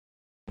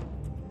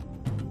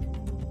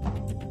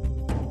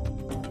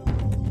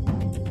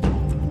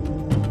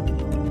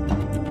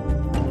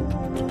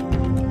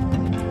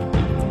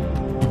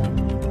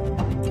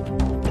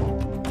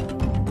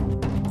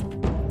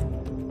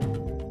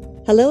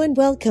Hello and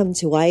welcome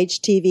to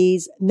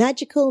YHTV's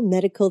Magical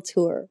Medical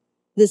Tour.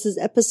 This is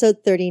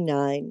episode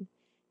 39.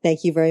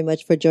 Thank you very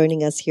much for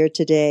joining us here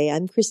today.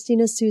 I'm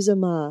Christina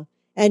Suzama,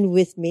 and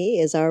with me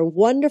is our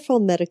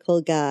wonderful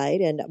medical guide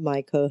and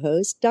my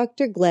co-host,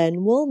 Dr.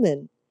 Glenn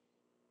Woolman.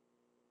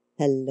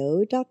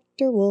 Hello,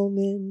 Dr.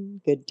 Woolman.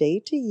 Good day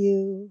to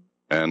you.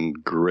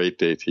 And great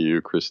day to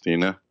you,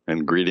 Christina.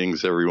 And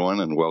greetings,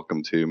 everyone, and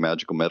welcome to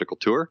Magical Medical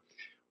Tour.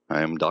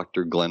 I am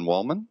Dr. Glenn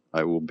Woolman.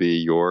 I will be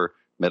your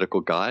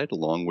medical guide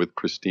along with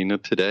Christina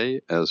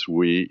today as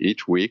we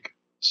each week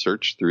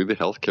search through the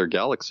healthcare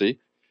galaxy,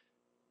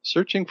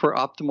 searching for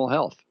optimal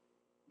health.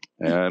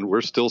 And we're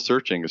still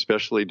searching,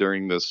 especially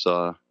during this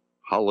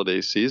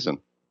holiday season.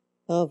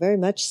 Oh, very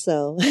much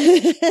so.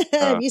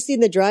 Have you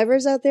seen the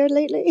drivers out there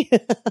lately?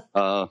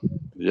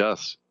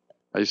 Yes.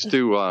 I used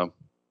to,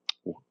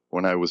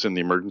 when I was in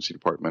the emergency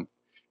department,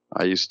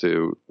 I used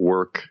to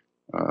work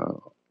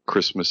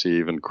Christmas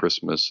Eve and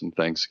Christmas and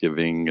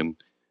Thanksgiving. And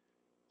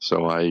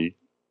so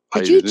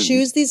Did you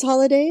choose these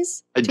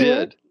holidays? I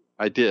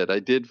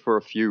did for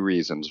a few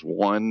reasons.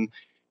 One,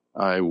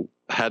 I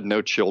had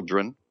no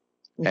children,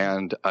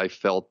 and I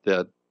felt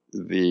that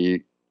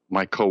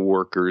my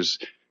coworkers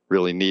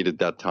really needed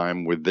that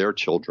time with their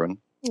children.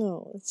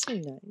 Oh, that's so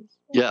nice.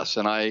 Yes,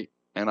 and I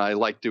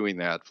like doing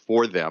that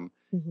for them.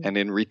 Mm-hmm. And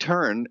in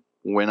return,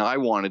 when I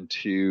wanted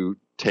to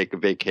take a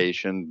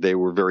vacation, they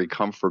were very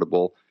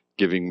comfortable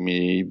giving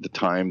me the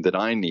time that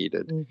I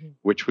needed, mm-hmm.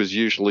 which was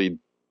usually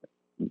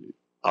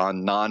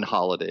on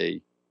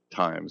non-holiday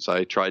times.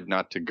 I tried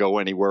not to go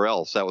anywhere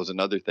else. That was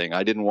another thing.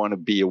 I didn't want to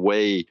be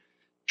away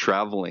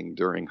traveling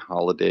during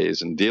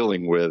holidays and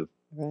dealing with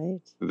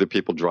the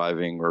people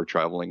driving or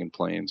traveling in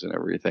planes and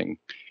everything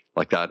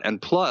like that. And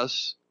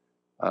plus,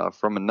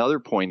 from another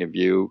point of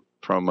view,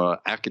 from an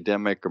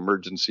academic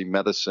emergency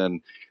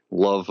medicine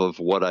love of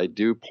what I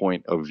do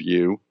point of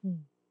view,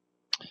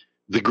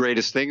 the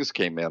greatest things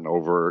came in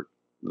over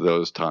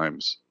those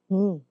times.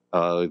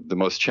 The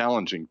most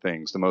challenging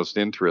things, the most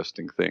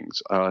interesting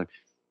things.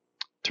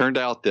 Turned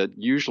out that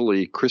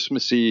usually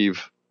Christmas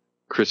Eve,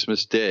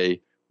 Christmas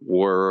Day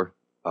were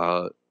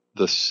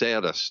the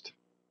saddest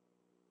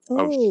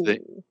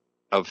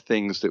of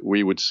things that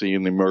we would see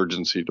in the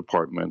emergency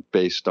department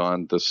based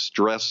on the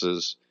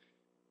stresses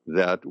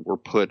that were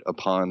put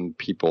upon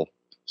people.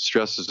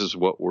 Stresses is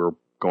what we're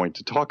going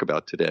to talk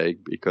about today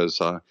because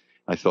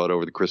I thought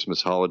over the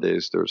Christmas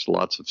holidays there's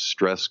lots of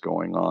stress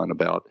going on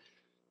about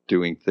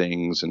doing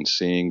things and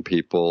seeing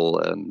people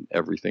and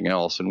everything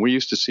else. And we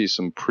used to see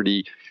some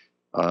pretty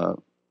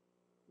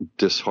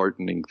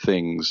disheartening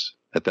things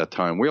at that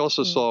time. We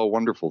also saw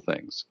wonderful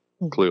things,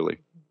 clearly.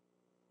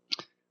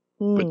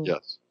 But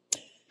yes.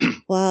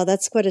 Wow,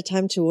 that's quite a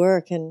time to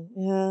work. And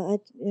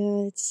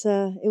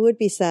it would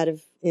be sad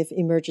if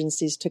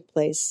emergencies took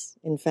place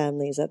in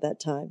families at that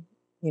time.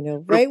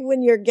 Right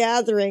when you're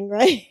gathering,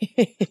 right?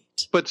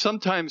 But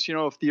sometimes,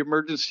 if the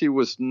emergency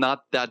was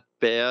not that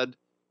bad,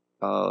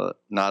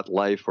 not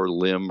life or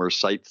limb or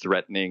sight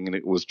threatening, and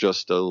it was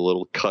just a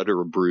little cut or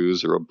a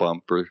bruise or a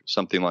bump or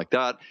something like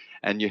that,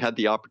 and you had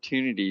the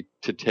opportunity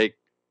to take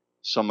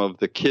some of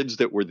the kids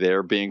that were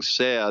there being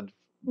sad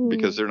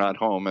because they're not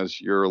home,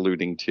 as you're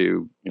alluding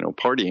to,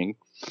 partying,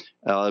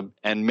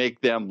 and make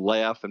them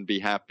laugh and be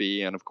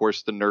happy. And of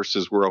course, the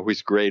nurses were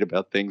always great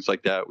about things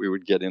like that. We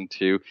would get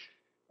into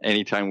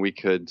anytime we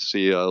could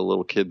see a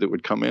little kid that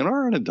would come in,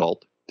 or an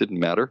adult, didn't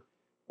matter,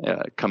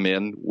 come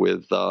in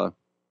with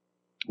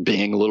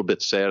being a little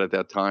bit sad at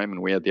that time, and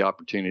we had the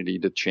opportunity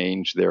to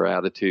change their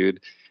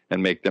attitude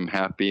and make them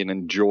happy and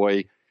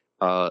enjoy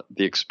the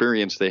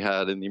experience they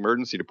had in the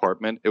emergency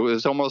department. It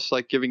was almost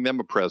like giving them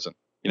a present.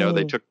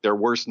 They took their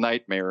worst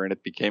nightmare and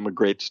it became a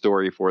great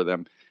story for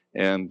them.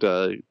 And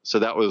so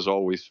that was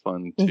always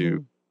fun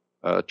to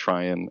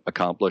try and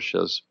accomplish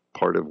as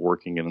part of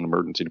working in an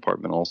emergency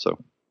department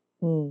also.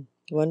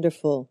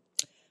 Wonderful.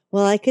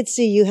 Well, I could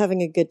see you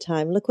having a good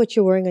time. Look what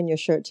you're wearing on your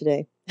shirt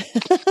today.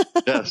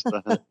 Yes,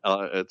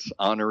 it's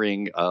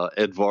honoring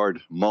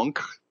Edvard Munch,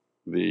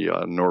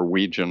 the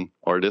Norwegian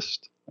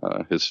artist,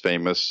 his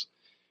famous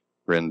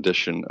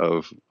rendition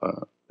of,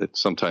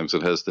 sometimes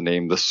it has the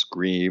name The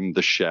Scream,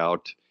 The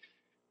Shout,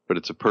 but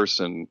it's a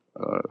person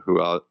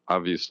who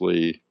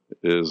obviously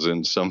is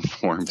in some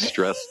form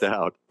stressed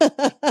out,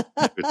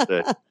 I would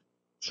say.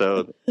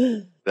 So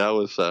that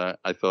was,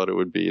 I thought it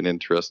would be an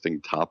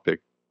interesting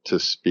topic to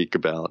speak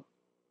about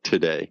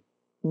today.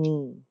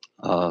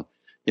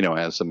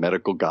 As a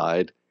medical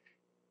guide,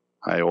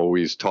 I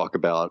always talk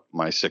about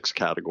my 6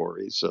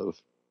 categories of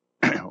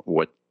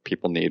what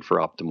people need for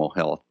optimal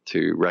health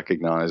to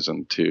recognize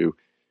and to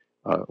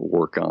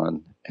work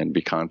on and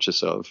be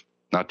conscious of,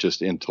 not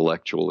just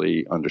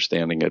intellectually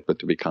understanding it, but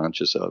to be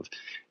conscious of.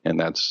 And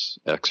that's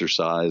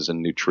exercise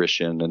and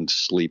nutrition and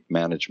sleep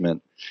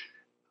management,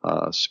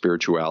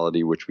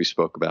 spirituality, which we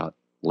spoke about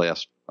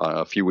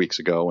a few weeks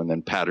ago, and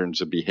then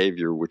patterns of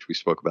behavior, which we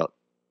spoke about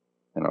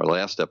in our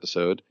last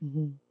episode,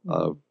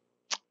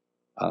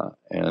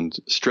 and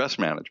stress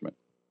management.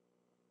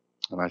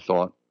 And I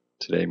thought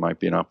today might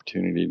be an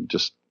opportunity to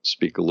just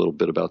speak a little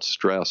bit about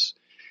stress.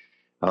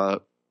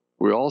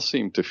 We all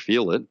seem to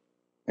feel it,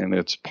 and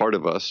it's part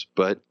of us,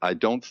 but I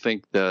don't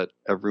think that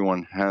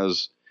everyone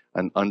has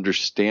an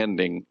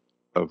understanding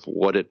of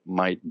what it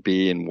might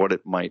be and what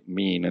it might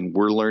mean, and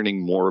we're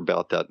learning more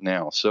about that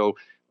now. So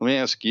let me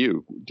ask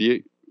you,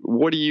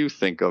 what do you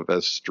think of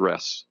as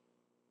stress?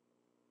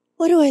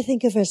 What do I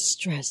think of as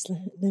stress?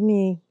 Let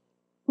me,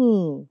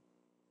 What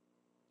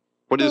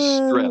is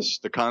stress?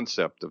 The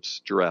concept of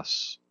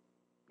stress,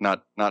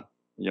 not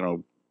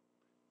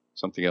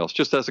something else,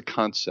 just as a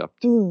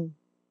concept.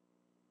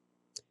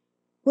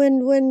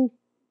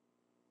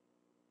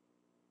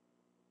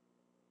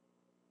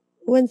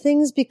 When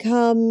things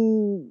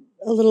become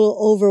a little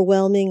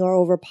overwhelming or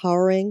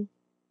overpowering,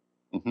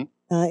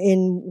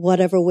 in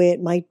whatever way it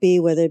might be,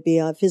 whether it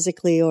be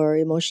physically or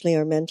emotionally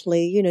or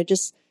mentally,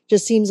 just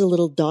seems a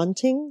little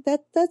daunting.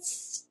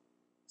 That's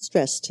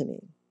stress to me.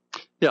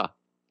 Yeah,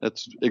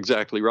 that's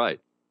exactly right.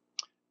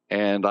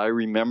 And I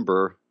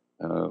remember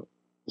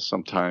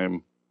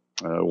sometime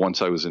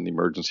once I was in the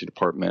emergency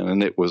department,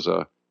 and it was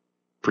a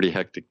pretty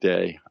hectic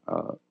day.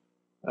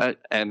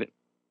 And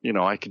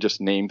I could just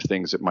name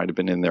things that might have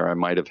been in there. I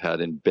might have had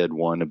in bed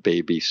 1 a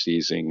baby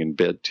seizing. In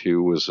bed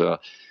 2 was a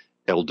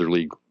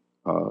elderly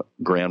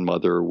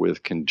grandmother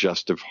with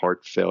congestive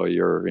heart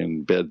failure.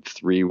 In bed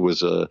 3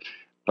 was a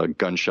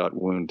gunshot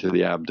wound to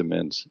the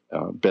abdomen.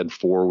 Bed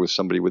 4 was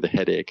somebody with a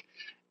headache.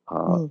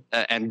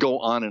 And go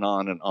on and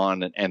on and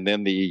on. And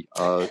then the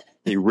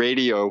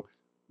radio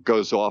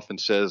goes off and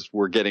says,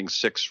 we're getting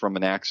 6 from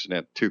an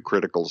accident, 2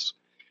 criticals.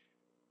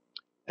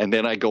 And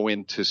then I go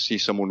in to see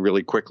someone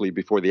really quickly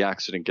before the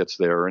accident gets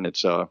there, and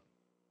it's a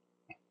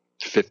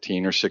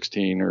 15 or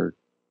 16 or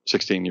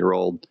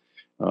 16-year-old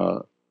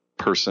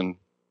person.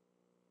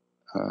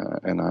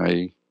 And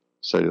I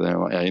say to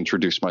them, I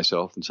introduce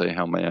myself and say,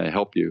 how may I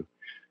help you?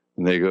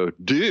 And they go,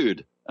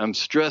 dude, I'm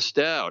stressed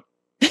out.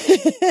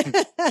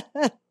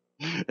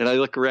 And I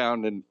look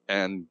around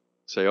and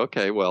say,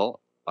 okay, well,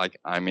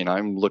 I mean,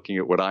 I'm looking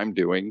at what I'm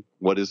doing.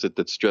 What is it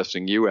that's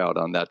stressing you out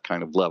on that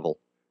kind of level?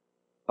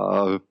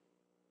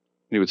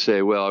 He would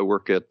say, well, I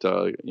work at,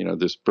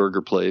 this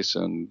burger place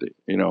and,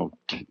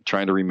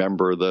 trying to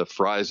remember the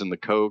fries and the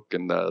Coke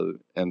and the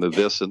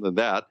this and the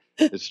that.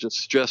 It's just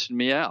stressing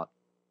me out.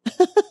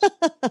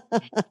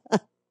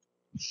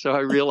 So I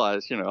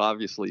realized,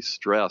 obviously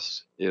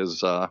stress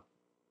is,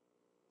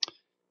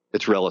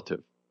 it's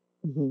relative.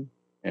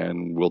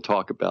 And we'll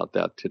talk about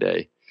that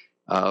today.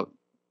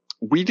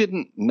 We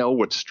didn't know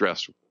what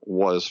stress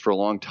was for a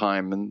long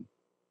time. And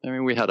I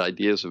mean, we had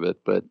ideas of it,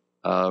 but,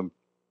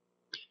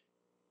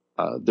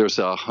 there's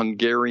a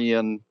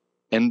Hungarian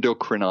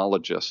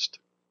endocrinologist,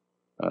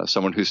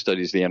 someone who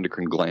studies the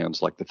endocrine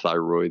glands like the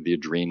thyroid, the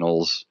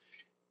adrenals,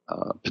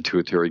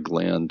 pituitary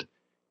gland,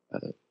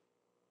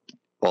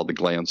 all the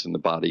glands in the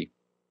body.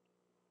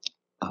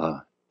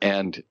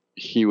 And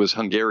he was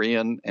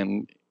Hungarian,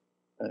 and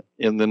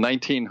in the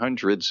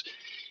 1900s,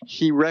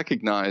 he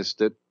recognized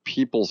that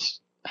people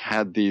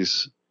had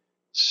these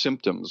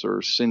symptoms or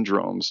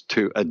syndromes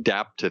to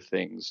adapt to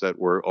things that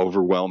were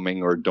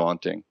overwhelming or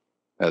daunting,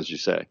 as you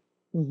say.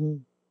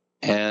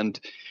 And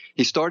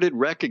he started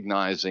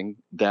recognizing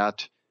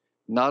that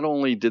not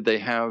only did they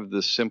have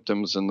the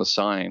symptoms and the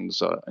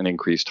signs, an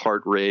increased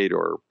heart rate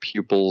or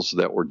pupils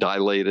that were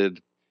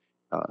dilated,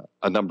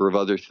 a number of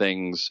other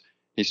things.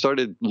 He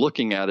started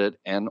looking at it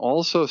and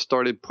also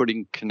started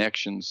putting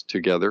connections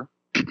together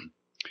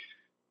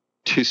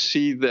to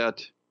see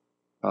that,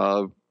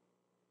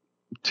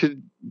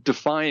 to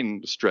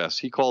define stress.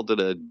 He called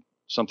it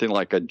something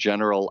like a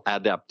general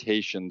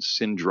adaptation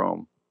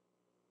syndrome.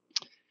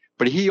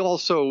 But he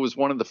also was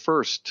one of the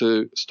first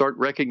to start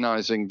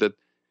recognizing that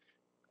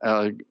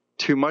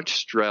too much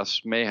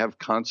stress may have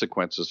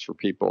consequences for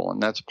people.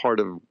 And that's part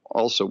of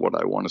also what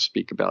I want to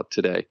speak about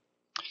today.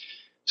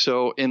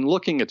 So in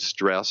looking at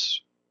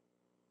stress,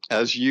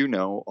 as you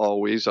know,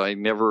 always, I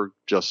never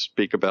just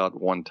speak about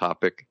one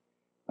topic.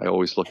 I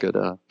always look at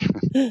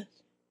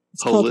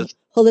it's called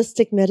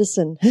holistic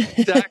medicine.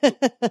 Exactly.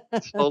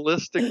 It's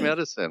holistic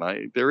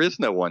medicine. There is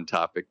no one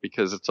topic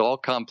because it's all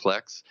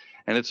complex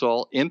and it's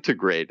all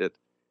integrated.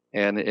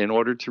 And in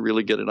order to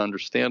really get an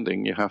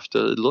understanding, you have to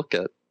look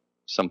at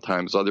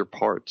sometimes other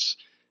parts.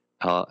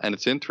 And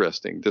it's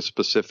interesting.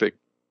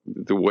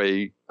 The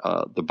way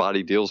the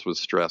body deals with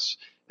stress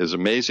is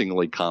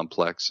amazingly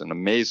complex and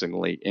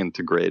amazingly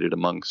integrated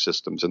among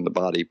systems in the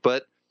body.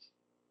 But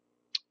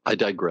I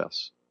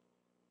digress.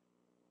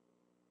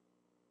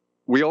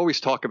 We always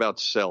talk about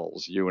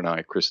cells, you and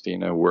I,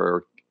 Christina,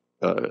 where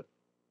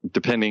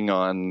depending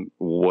on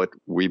what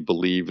we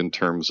believe in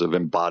terms of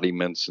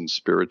embodiments and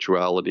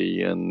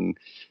spirituality and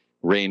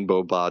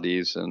rainbow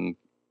bodies and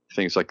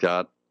things like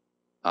that,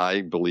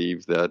 I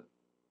believe that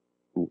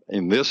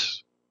in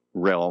this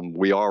realm,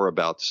 we are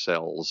about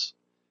cells.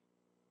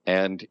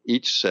 And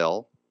each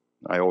cell,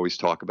 I always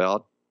talk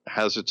about,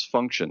 has its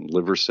function.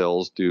 Liver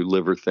cells do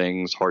liver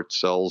things, heart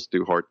cells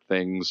do heart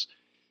things,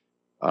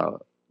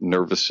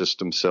 nervous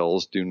system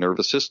cells do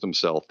nervous system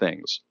cell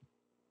things.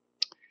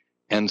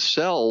 And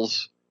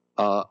cells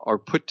are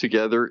put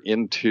together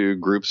into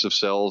groups of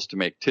cells to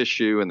make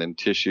tissue, and then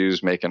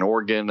tissues make an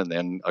organ, and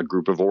then a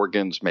group of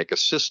organs make a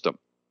system.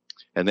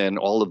 And then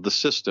all of the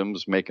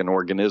systems make an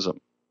organism.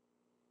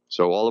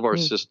 So all of our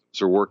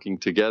systems are working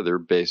together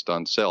based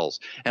on cells.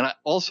 And I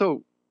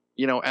also,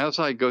 as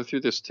I go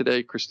through this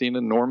today,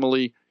 Christina,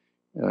 normally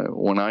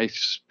when I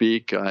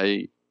speak,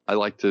 I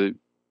like to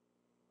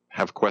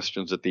have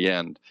questions at the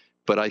end.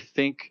 But I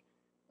think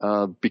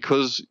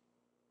because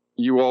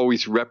you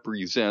always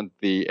represent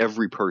the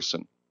every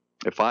person,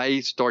 if I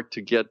start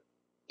to get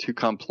too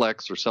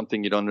complex or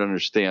something you don't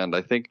understand,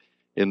 I think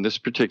in this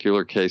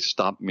particular case,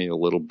 stop me a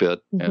little bit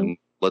and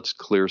let's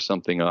clear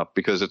something up,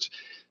 because this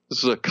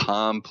is a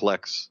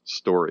complex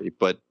story,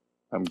 but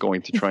I'm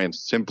going to try and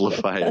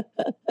simplify it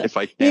if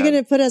I can. You're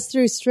going to put us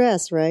through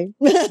stress, right?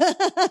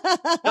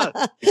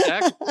 Yeah,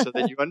 exactly, so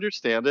that you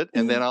understand it,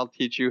 and then I'll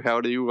teach you how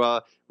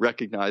to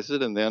recognize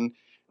it, and then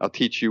I'll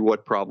teach you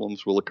what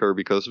problems will occur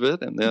because of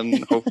it, and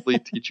then hopefully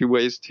teach you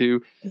ways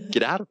to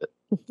get out of it.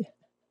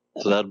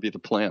 So that'll be the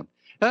plan.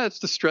 It's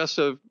the stress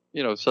of,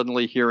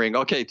 suddenly hearing,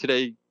 okay,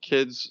 today,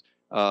 kids,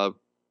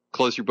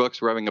 close your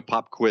books, we're having a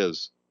pop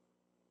quiz.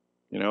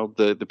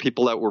 The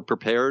people that were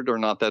prepared are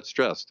not that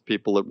stressed. The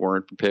people that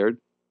weren't prepared,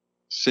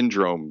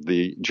 syndrome,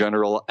 the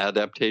general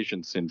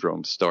adaptation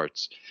syndrome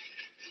starts.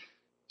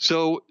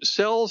 So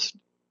cells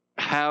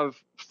have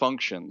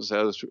functions,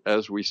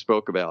 as we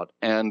spoke about,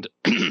 and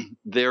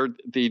they're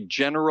the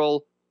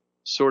general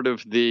sort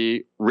of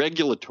the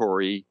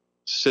regulatory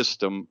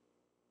system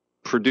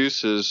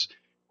produces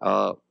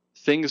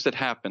things that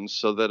happen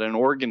so that an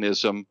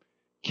organism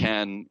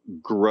can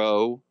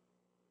grow,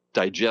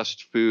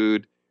 digest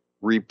food,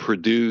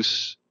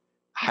 reproduce,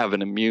 have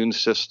an immune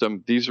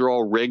system. These are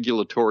all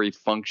regulatory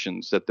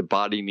functions that the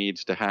body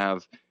needs to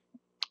have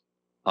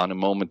on a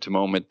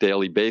moment-to-moment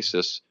daily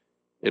basis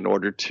in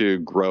order to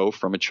grow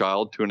from a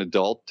child to an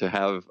adult, to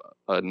have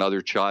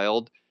another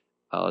child,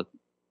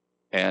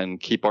 and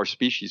keep our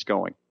species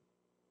going.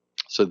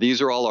 So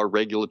these are all our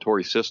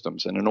regulatory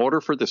systems. And in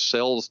order for the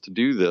cells to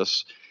do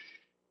this,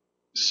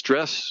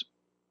 stress,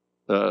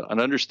 an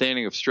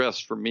understanding of stress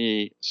for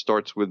me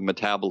starts with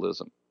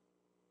metabolism,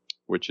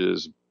 which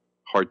is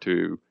hard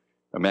to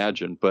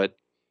imagine. But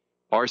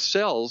our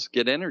cells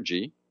get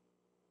energy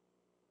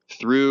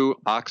through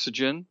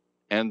oxygen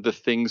and the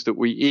things that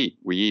we eat.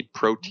 We eat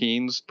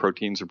proteins.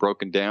 Proteins are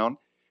broken down.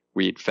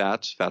 We eat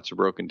fats. Fats are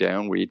broken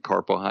down. We eat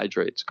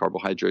carbohydrates.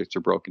 Carbohydrates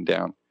are broken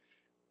down.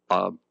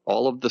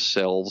 All of the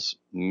cells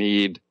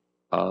need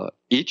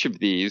each of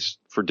these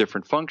for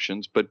different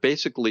functions, but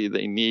basically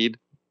they need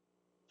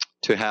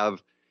to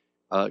have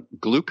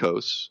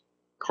glucose,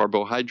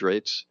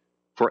 carbohydrates,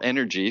 for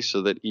energy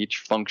so that each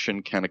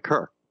function can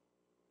occur.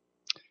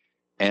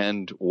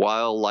 And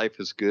while life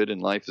is good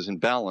and life is in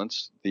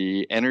balance,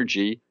 the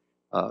energy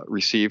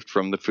received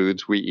from the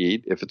foods we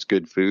eat, if it's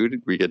good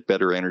food, we get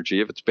better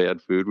energy. If it's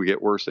bad food, we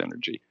get worse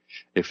energy.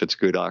 If it's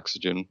good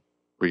oxygen,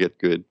 we get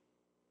good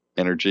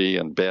energy,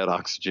 and bad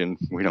oxygen,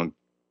 we don't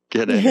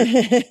get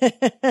energy.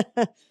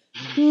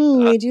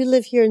 We do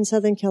live here in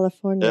Southern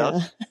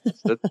California.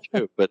 Yes, that's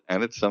true,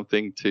 and it's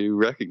something to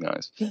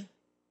recognize.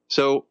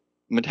 So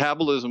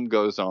metabolism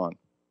goes on.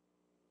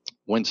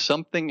 When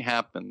something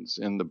happens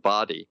in the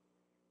body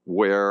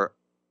where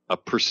a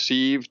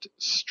perceived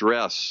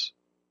stress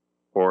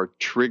or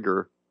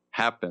trigger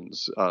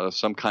happens,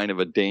 some kind of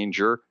a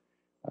danger,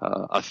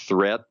 a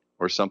threat,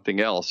 or something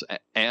else,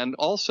 and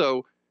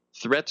also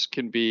threats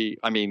can be,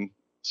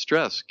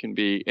 stress can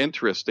be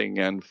interesting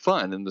and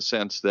fun in the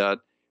sense that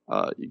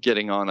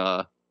getting on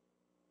a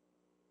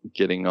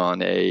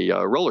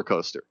roller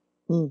coaster.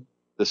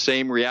 The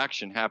same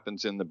reaction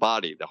happens in the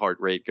body. The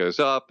heart rate goes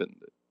up and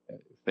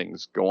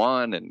things go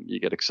on and you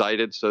get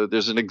excited. So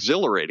there's an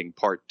exhilarating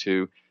part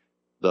to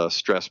the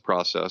stress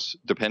process,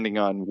 depending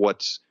on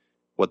what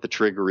the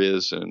trigger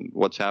is and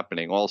what's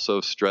happening.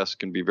 Also, stress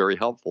can be very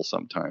helpful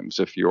sometimes.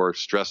 If you're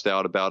stressed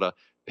out about a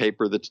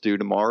paper that's due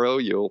tomorrow,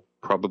 you'll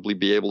probably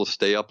be able to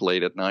stay up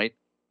late at night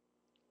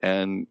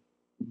and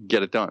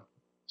get it done.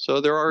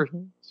 So there are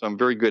some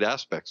very good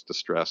aspects to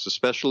stress,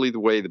 especially the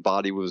way the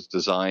body was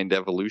designed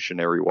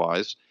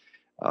evolutionary-wise,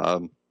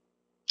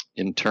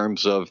 in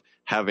terms of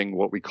having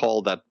what we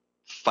call that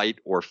fight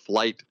or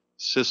flight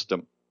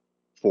system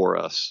for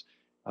us.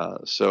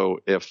 So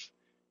if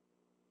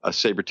a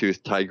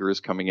saber-toothed tiger is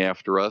coming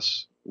after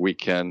us, we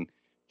can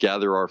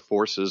gather our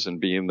forces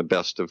and be in the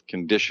best of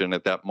condition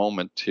at that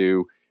moment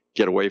to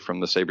get away from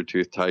the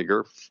saber-toothed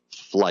tiger,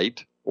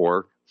 flight,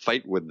 or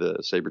fight with the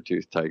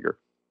saber-toothed tiger.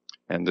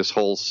 And this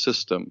whole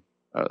system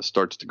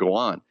starts to go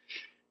on.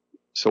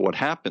 So what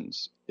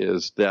happens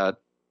is that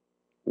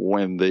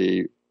when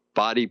the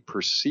body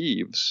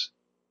perceives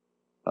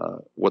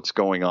what's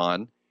going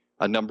on,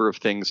 a number of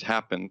things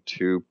happen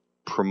to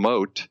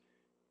promote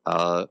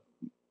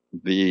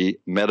the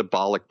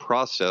metabolic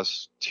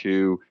process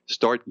to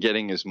start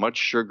getting as much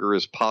sugar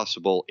as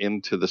possible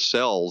into the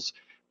cells,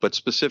 but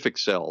specific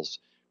cells.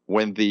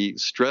 When the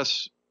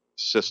stress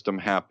system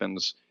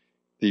happens,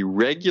 the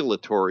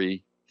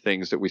regulatory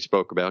things that we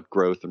spoke about,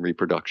 growth and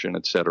reproduction,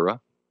 etc.,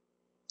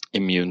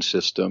 immune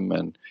system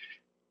and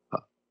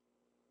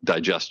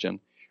digestion,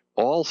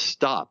 all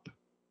stop.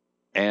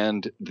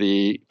 And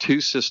the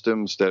two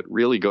systems that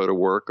really go to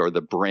work are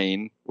the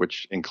brain,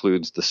 which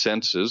includes the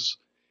senses.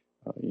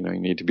 You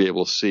need to be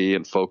able to see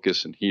and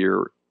focus and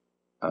hear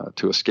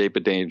to escape a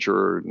danger,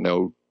 or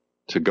know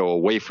to go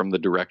away from the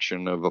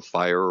direction of a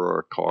fire or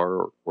a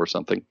car or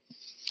something.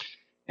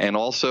 And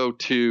also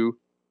to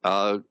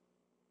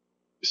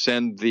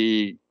send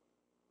the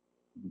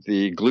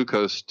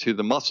glucose to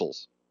the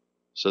muscles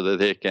so that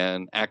they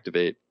can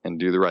activate and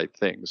do the right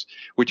things,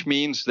 which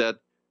means that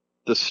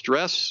the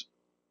stress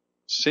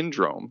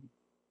syndrome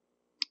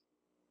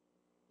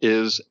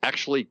is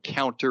actually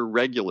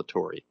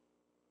counter-regulatory.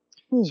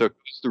 So it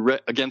goes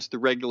against the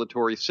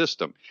regulatory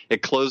system.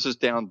 It closes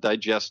down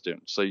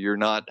digestion, so you're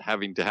not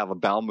having to have a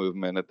bowel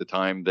movement at the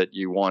time that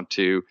you want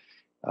to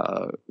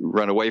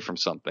run away from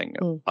something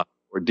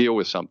or deal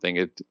with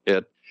something.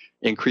 It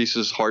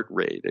increases heart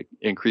rate. It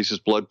increases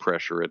blood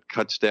pressure. It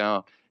cuts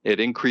down. It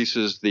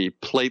increases the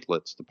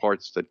platelets, the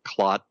parts that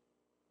clot,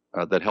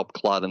 that help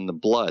clot in the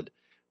blood.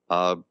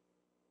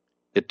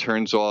 It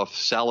turns off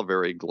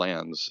salivary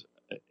glands.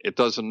 It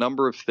does a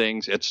number of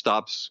things. It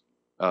stops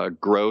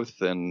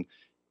growth and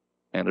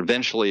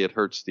eventually it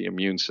hurts the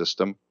immune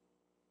system.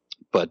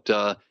 But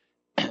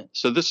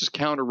so this is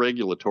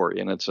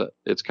counter-regulatory, and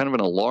it's kind of an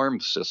alarm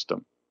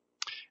system.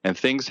 And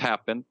things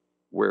happen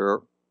where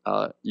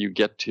you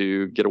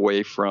get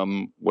away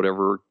from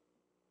whatever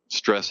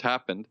stress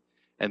happened,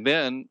 and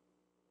then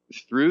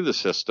through the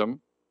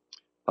system,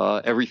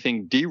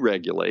 everything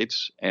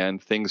deregulates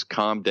and things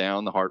calm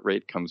down. The heart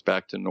rate comes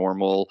back to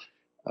normal.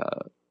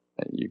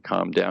 You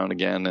calm down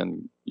again,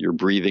 and you're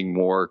breathing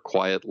more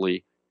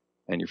quietly,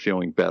 and you're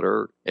feeling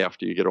better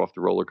after you get off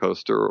the roller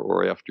coaster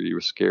or after you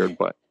were scared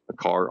by a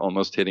car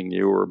almost hitting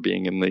you or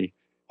being in the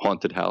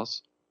haunted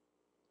house.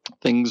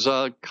 Things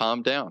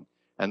calm down,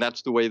 and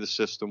that's the way the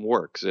system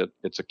works.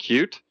 It's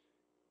acute,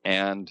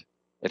 and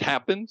it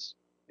happens.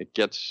 It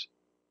gets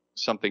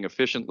something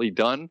efficiently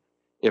done.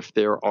 If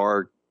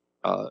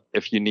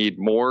you need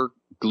more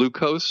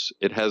glucose,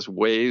 it has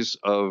ways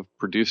of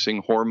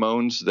producing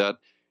hormones that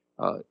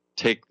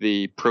take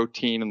the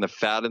protein and the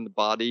fat in the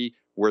body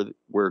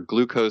where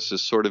glucose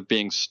is sort of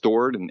being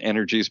stored and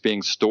energy is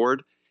being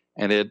stored,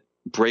 and it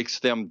breaks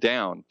them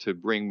down to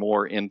bring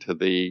more into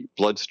the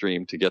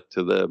bloodstream to get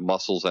to the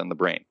muscles and the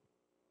brain.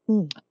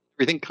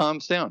 Everything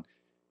calms down,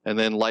 and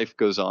then life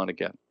goes on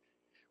again.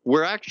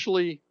 We're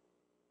actually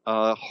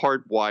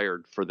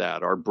hardwired for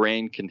that. Our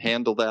brain can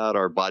handle that.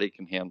 Our body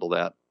can handle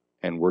that,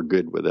 and we're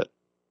good with it.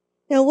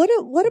 Now,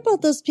 what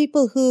about those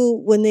people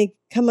who, when they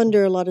come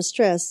under a lot of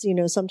stress,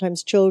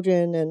 sometimes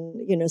children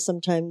and,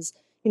 sometimes,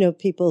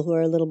 people who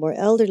are a little more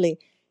elderly,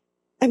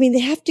 I mean, they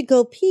have to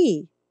go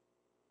pee.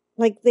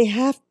 Like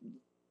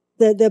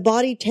their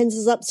body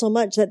tenses up so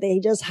much that they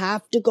just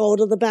have to go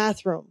to the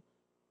bathroom.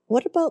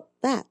 What about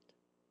that?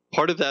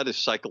 Part of that is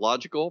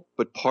psychological,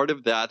 but part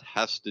of that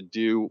has to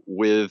do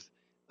with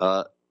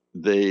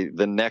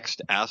the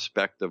next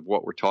aspect of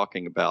what we're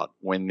talking about.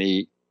 When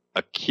the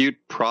acute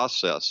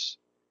process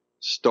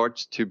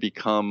starts to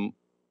become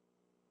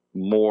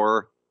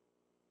more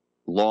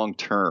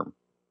long-term.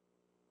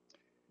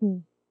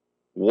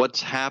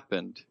 What's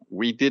happened,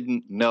 we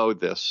didn't know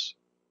this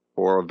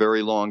for a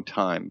very long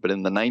time, but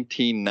in the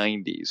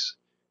 1990s,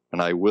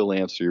 and I will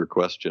answer your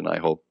question, I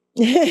hope.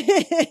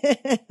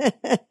 I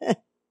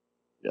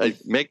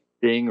make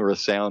a ding or a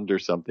sound or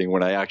something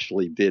when I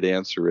actually did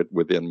answer it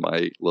within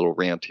my little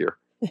rant here.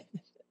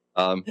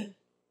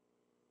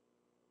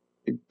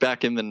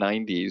 Back in the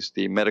 90s,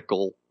 the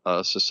medical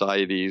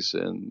societies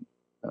and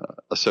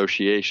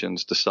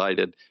associations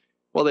decided,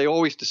 well, they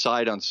always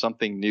decide on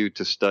something new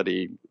to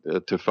study,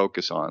 to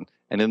focus on.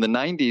 And in the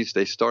 90s,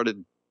 they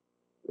started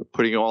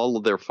putting all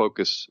of their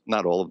focus,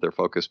 not all of their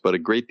focus, but a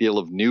great deal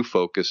of new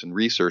focus and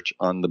research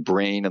on the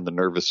brain and the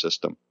nervous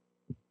system.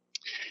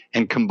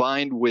 And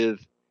combined with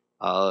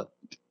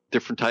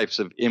different types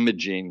of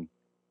imaging,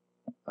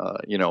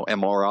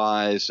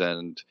 MRIs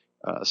and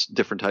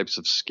different types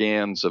of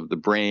scans of the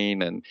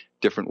brain and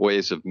different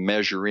ways of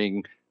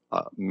measuring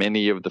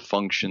many of the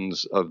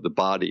functions of the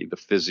body, the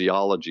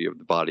physiology of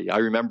the body. I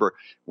remember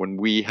when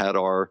we had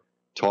our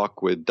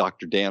talk with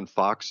Dr. Dan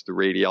Fox, the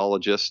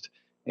radiologist,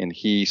 and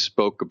he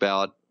spoke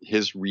about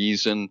his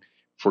reason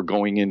for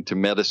going into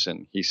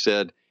medicine. He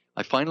said,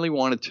 I finally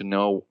wanted to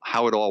know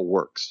how it all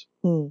works.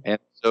 And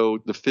so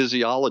the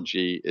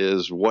physiology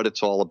is what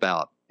it's all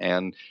about.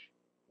 And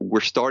we're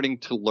starting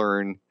to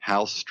learn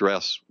how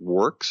stress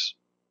works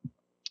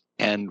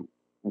and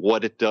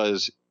what it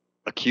does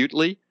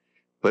acutely,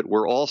 but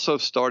we're also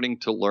starting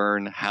to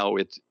learn how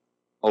it's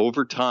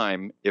over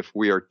time, if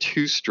we are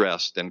too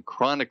stressed and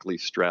chronically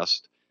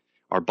stressed,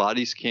 our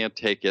bodies can't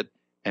take it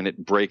and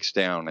it breaks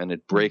down, and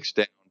it breaks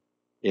down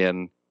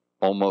in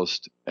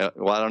almost, I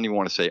don't even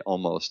want to say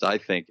almost. I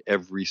think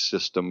every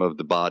system of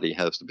the body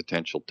has the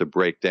potential to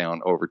break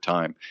down over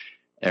time.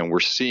 And we're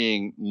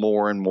seeing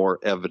more and more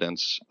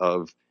evidence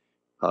of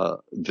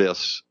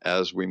this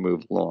as we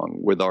move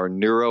along. With our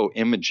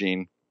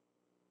neuroimaging,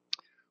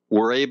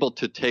 we're able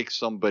to take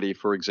somebody,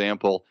 for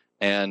example,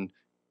 and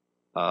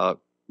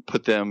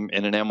put them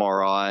in an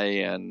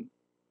MRI and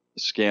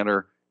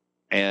scanner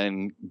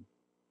and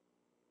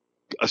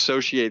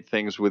associate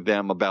things with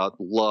them about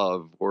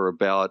love or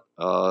about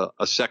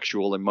a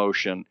sexual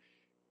emotion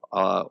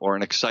or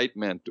an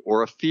excitement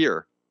or a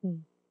fear.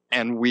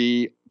 And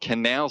we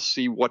can now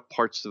see what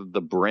parts of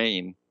the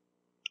brain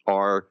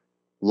are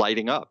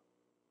lighting up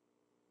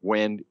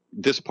when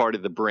this part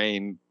of the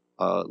brain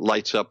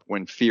lights up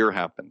when fear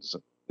happens.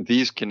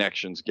 These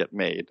connections get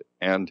made.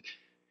 And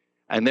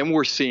then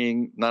we're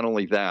seeing not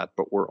only that,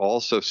 but we're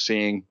also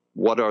seeing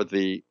what are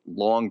the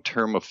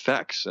long-term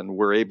effects. And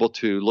we're able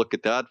to look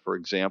at that, for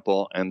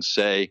example, and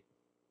say,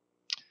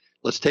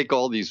 let's take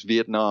all these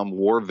Vietnam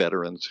War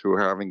veterans who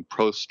are having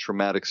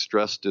post-traumatic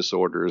stress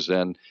disorders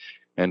and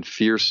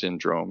fear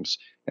syndromes.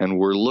 And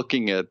we're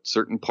looking at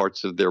certain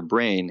parts of their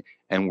brain,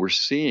 and we're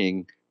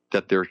seeing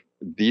that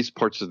these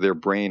parts of their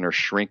brain are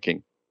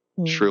shrinking,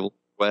 shriveled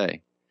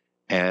away.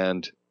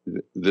 And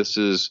this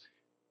is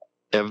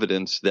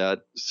evidence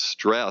that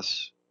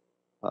stress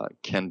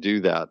can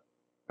do that.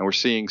 And we're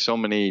seeing so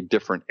many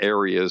different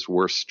areas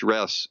where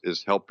stress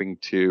is helping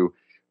to,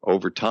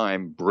 over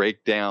time,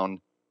 break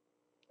down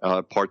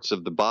parts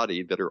of the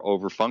body that are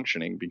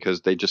over-functioning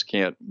because they just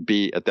can't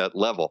be at that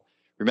level.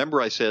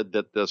 Remember I said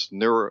that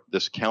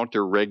this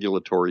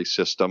counter-regulatory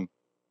system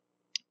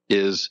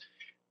is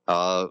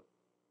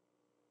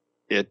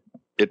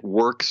it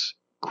works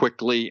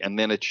quickly and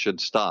then it should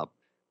stop.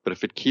 But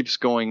if it keeps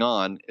going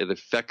on, it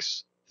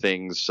affects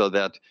things so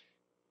that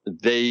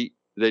they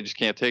just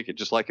can't take it.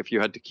 Just like if you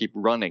had to keep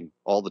running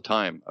all the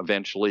time,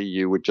 eventually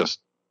you would just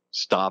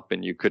stop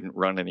and you couldn't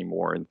run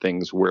anymore and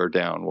things wear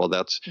down. Well,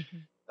 that's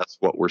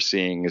what we're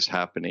seeing is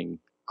happening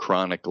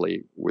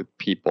chronically with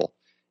people.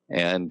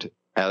 And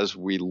as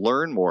we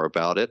learn more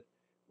about it,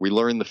 we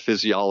learn the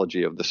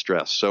physiology of the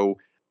stress. So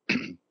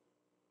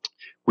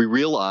we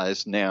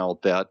realize now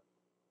that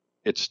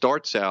it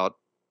starts out,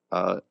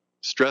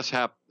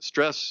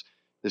 stress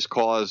is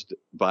caused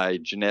by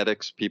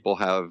genetics. People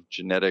have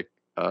genetic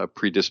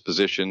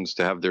predispositions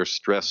to have their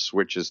stress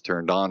switches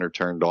turned on or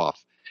turned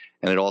off.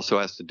 And it also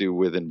has to do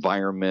with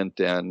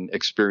environment and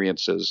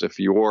experiences. If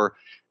you're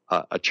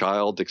a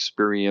child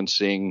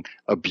experiencing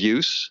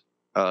abuse,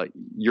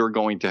 you're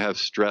going to have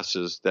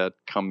stresses that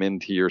come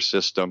into your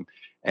system,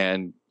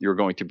 and you're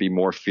going to be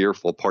more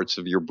fearful. Parts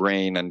of your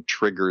brain and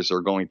triggers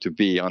are going to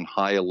be on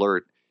high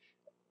alert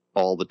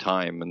all the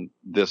time. And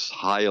this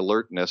high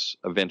alertness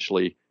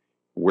eventually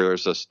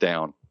wears us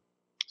down.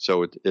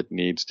 So it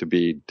needs to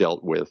be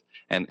dealt with.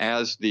 And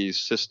as these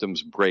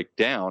systems break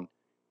down,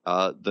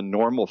 the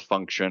normal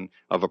function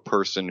of a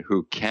person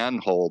who can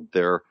hold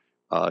their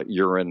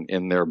urine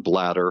in their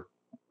bladder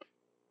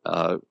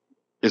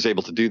is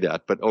able to do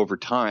that. But over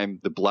time,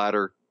 the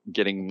bladder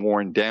getting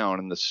worn down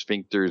and the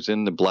sphincters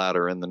in the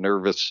bladder and the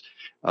nervous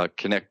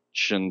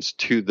connections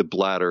to the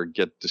bladder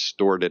get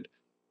distorted.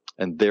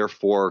 And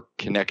therefore,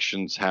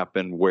 connections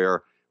happen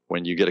where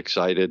when you get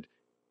excited,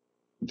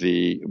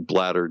 the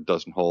bladder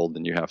doesn't hold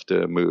and you have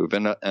to move.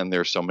 And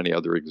there's so many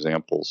other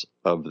examples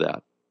of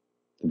that.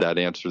 Did that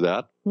answer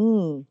that?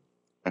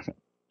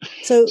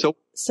 So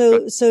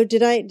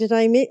did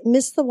I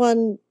miss the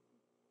one?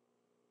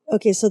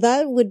 Okay, so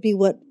that would be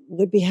what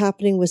would be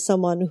happening with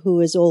someone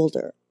who is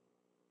older,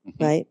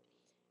 right?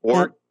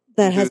 Or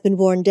that has been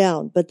worn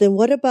down. But then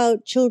what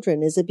about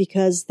children? Is it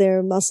because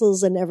their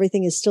muscles and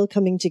everything is still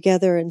coming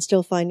together and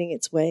still finding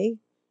its way?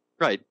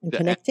 Right. And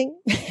connecting?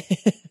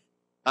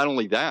 Not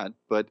only that,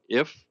 but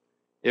if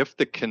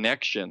the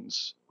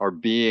connections are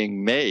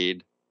being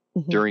made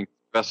during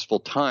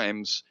stressful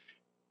times,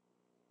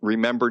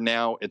 remember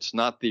now it's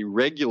not the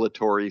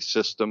regulatory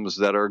systems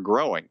that are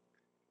growing.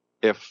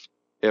 If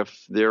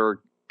their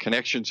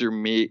connections are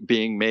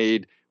being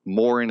made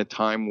more in a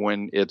time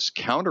when it's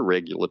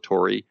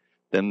counter-regulatory,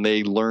 then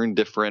they learn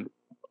different.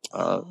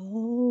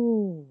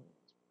 And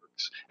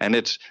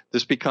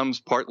this becomes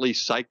partly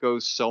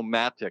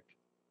psychosomatic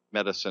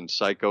medicine.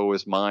 Psycho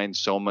is mind,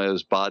 soma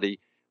is body.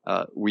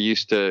 We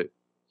used to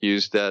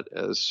use that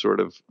as sort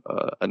of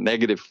a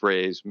negative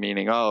phrase,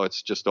 meaning, oh,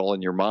 it's just all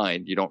in your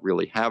mind. You don't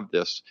really have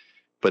this.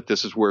 But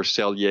this is where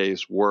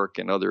Sellier's work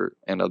and other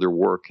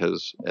work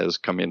has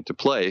come into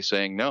play,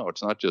 saying, no,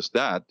 it's not just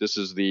that. This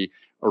is the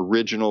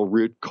original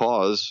root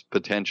cause,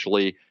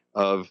 potentially,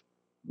 of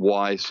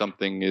why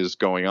something is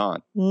going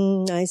on.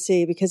 I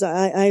see. Because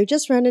I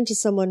just ran into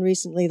someone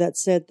recently that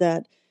said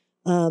that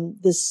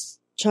this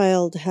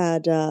child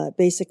had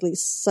basically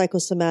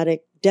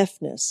psychosomatic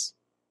deafness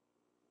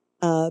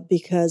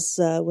because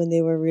when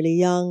they were really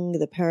young,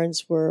 the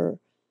parents were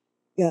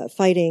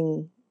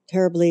fighting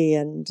terribly,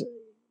 and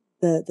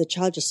the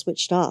child just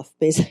switched off,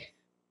 basically.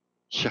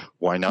 Yeah,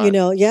 why not?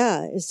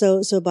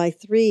 So by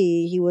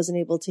 3, he wasn't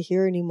able to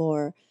hear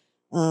anymore.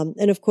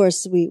 And of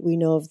course, we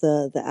know of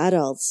the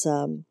adults,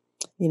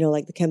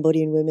 like the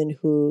Cambodian women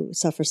who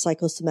suffer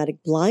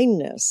psychosomatic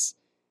blindness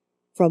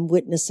from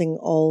witnessing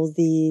all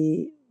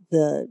the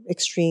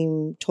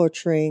extreme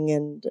torturing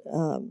and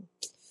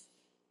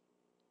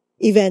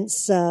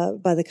events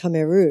by the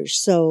Khmer Rouge.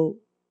 So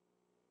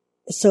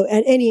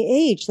at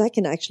any age, that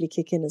can actually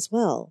kick in as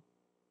well.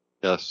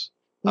 Yes.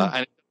 Mm.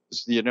 And,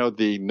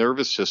 the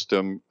nervous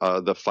system,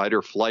 the fight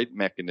or flight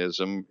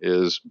mechanism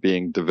is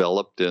being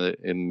developed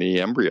in the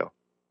embryo.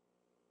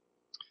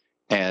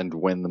 And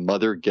when the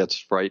mother gets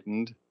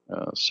frightened,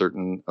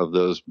 certain of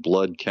those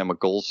blood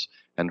chemicals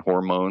and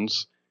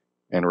hormones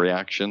and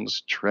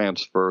reactions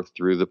transfer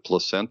through the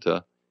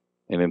placenta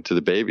and into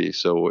the baby.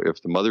 So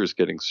if the mother is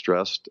getting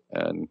stressed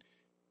and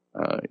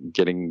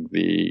getting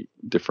the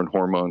different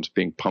hormones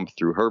being pumped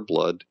through her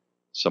blood,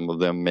 some of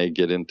them may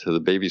get into the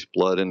baby's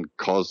blood and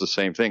cause the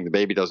same thing. The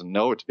baby doesn't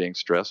know it's being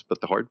stressed, but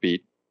the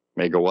heartbeat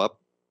may go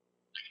up,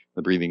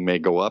 the breathing may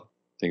go up,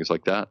 things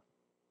like that.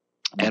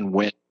 And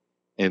when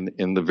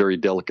in the very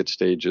delicate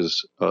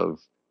stages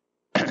of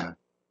the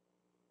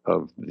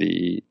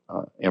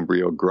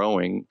embryo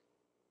growing,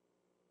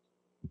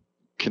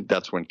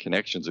 that's when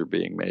connections are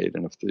being made.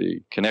 And if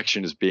the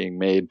connection is being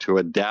made to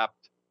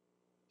adapt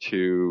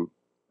to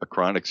a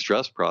chronic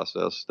stress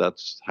process,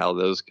 that's how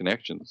those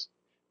connections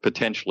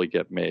potentially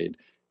get made.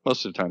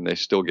 Most of the time they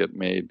still get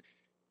made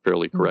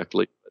fairly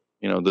correctly.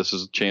 But, this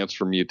is a chance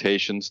for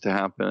mutations to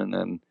happen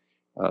and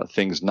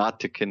things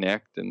not to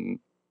connect. And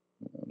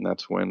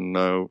that's when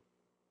a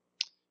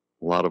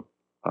lot of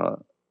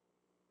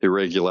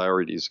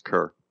irregularities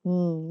occur.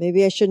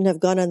 Maybe I shouldn't have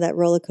gone on that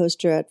roller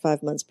coaster at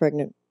 5 months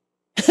pregnant.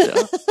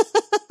 Yeah.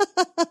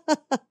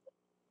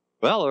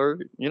 Well, or,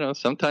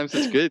 sometimes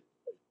it's good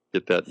to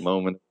get that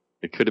moment.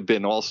 It could have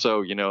been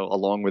also,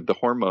 along with the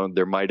hormone,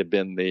 there might have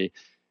been the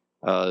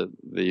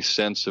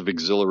sense of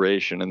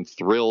exhilaration and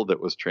thrill that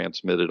was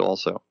transmitted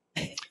also.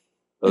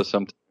 So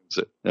sometimes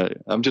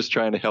I'm just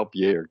trying to help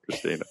you here,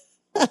 Christina.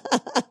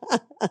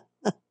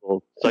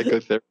 Well,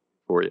 psychotherapy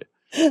for you.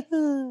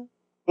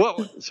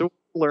 Well, so what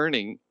we're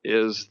learning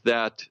is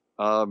that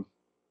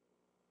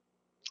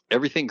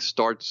everything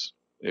starts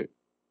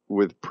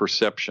with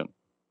perception.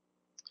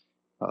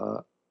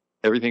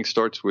 Everything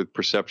starts with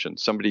perception.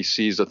 Somebody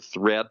sees a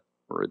threat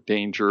or a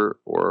danger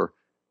or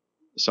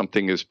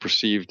something is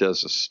perceived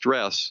as a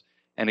stress,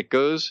 and it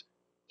goes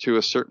to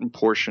a certain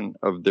portion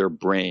of their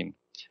brain.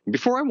 And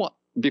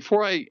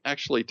before I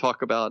actually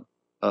talk about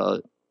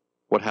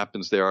what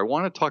happens there, I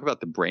want to talk about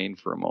the brain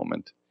for a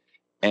moment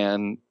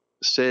and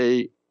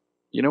say,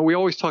 we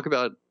always talk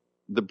about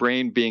the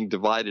brain being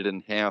divided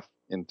in half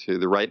into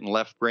the right and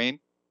left brain,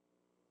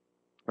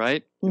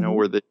 right? Mm-hmm.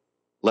 Where the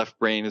left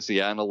brain is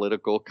the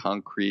analytical,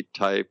 concrete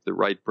type. The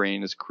right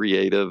brain is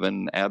creative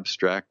and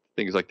abstract,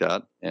 things like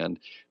that. And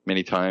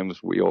many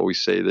times we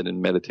always say that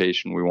in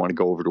meditation, we want to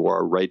go over to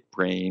our right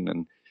brain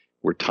and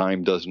where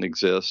time doesn't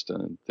exist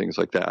and things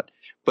like that.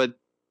 But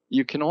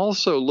you can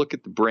also look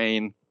at the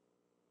brain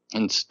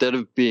instead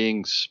of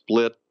being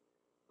split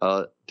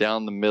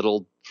down the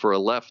middle for a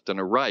left and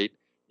a right.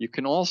 You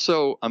can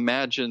also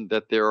imagine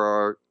that there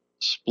are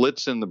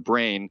splits in the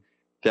brain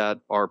that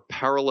are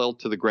parallel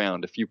to the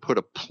ground. If you put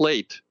a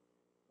plate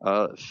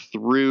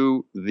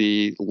through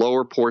the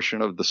lower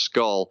portion of the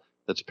skull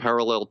that's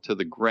parallel to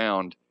the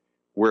ground,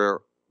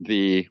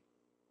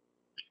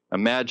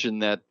 imagine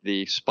that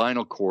the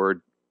spinal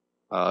cord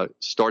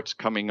starts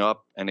coming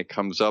up, and it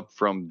comes up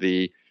from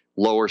the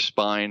lower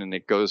spine, and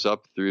it goes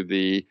up through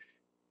the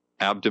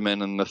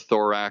abdomen and the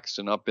thorax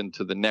and up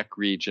into the neck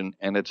region.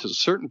 And at a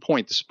certain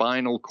point, the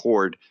spinal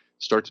cord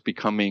starts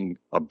becoming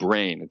a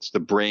brain. It's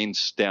the brain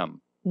stem.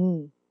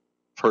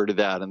 Heard of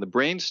that? And the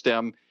brain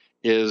stem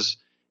is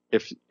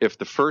if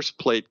the first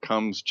plate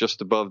comes just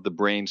above the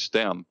brain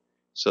stem.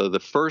 So the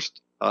first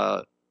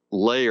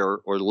layer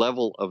or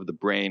level of the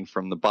brain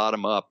from the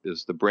bottom up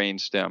is the brain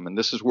stem. And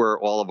this is where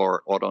all of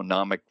our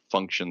autonomic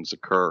functions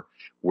occur,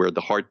 where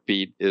the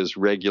heartbeat is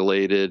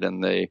regulated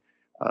and the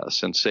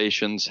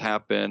sensations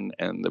happen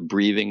and the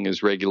breathing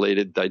is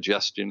regulated,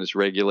 digestion is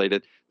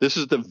regulated. This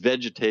is the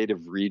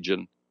vegetative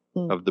region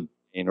of the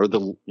brain,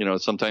 or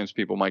sometimes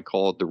people might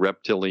call it the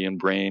reptilian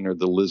brain or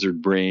the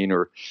lizard brain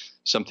or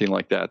something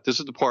like that. This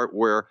is the part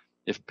where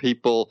if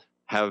people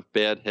have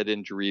bad head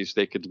injuries,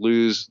 they could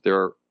lose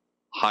their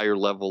higher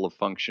level of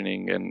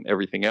functioning and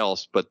everything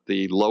else. But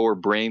the lower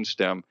brain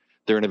stem,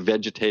 they're in a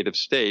vegetative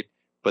state,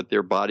 but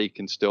their body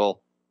can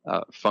still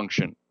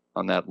function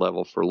on that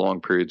level for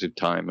long periods of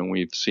time. And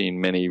we've seen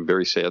many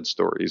very sad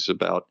stories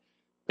about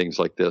things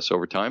like this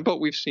over time, but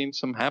we've seen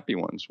some happy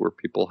ones where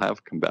people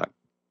have come back.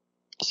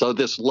 So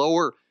this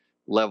lower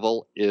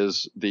level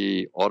is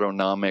the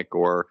autonomic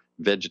or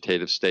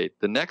vegetative state.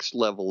 The next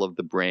level of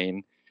the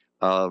brain,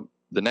 the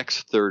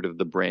next third of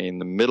the brain,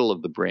 the middle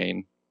of the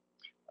brain,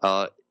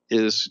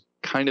 is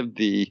kind of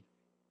the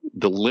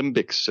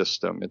limbic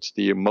system. It's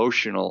the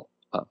emotional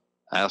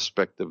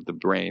aspect of the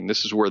brain.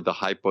 This is where the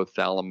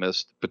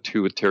hypothalamus, the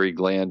pituitary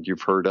gland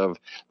you've heard of,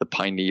 the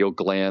pineal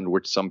gland,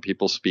 which some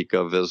people speak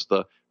of as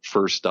the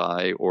first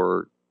eye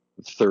or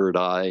third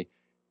eye.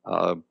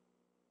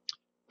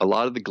 A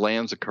lot of the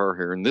glands occur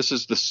here, and this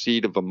is the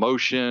seat of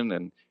emotion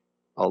and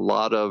a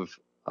lot of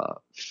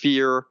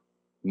fear,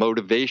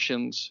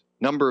 motivations,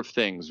 number of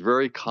things,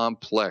 very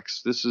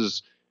complex. This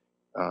is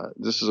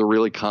This is a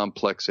really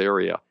complex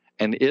area,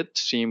 and it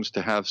seems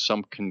to have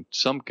some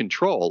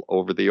control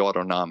over the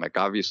autonomic.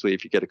 Obviously,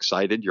 if you get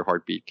excited, your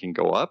heartbeat can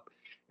go up.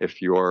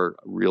 If you're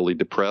really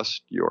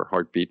depressed, your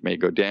heartbeat may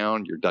go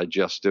down. Your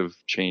digestive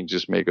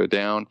changes may go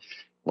down.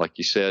 Like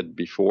you said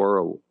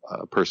before,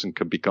 a person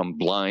could become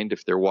blind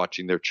if they're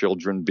watching their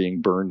children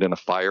being burned in a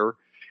fire,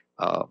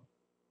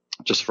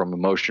 just from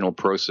emotional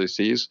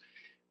processes.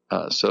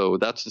 So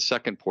that's the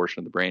second portion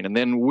of the brain. And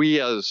then we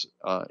as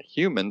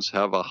humans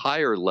have a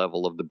higher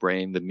level of the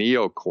brain, the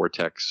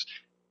neocortex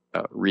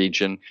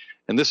region.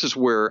 And this is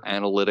where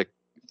analytic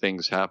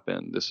things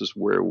happen. This is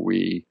where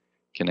we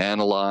can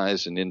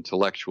analyze and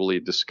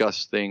intellectually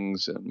discuss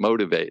things and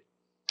motivate.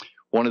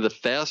 One of the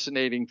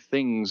fascinating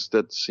things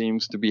that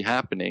seems to be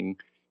happening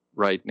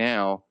right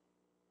now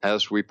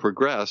as we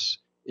progress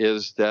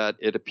is that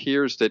it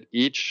appears that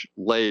each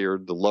layer,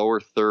 the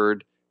lower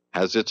third,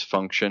 has its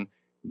function.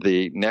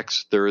 The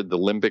next third, the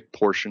limbic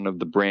portion of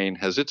the brain,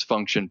 has its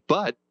function,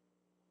 but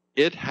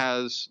it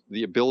has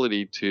the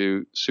ability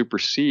to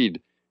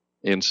supersede,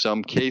 in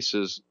some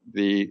cases,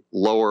 the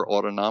lower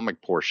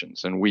autonomic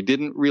portions. And we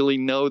didn't really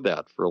know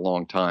that for a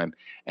long time.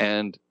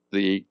 And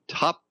the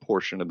top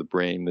portion of the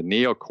brain, the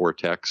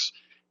neocortex,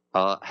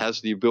 has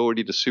the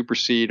ability to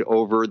supersede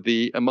over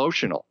the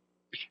emotional.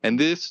 And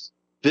this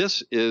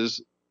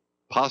is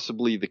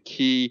possibly the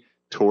key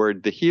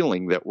toward the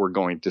healing that we're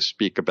going to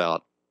speak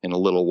about in a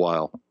little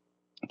while.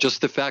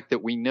 Just the fact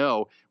that we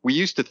know, we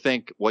used to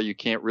think, well, you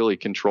can't really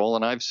control,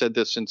 and I've said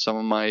this in some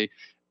of my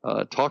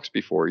talks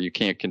before, you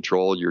can't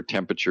control your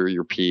temperature,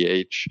 your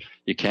pH.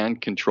 You can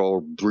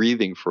control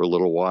breathing for a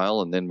little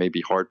while and then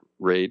maybe heart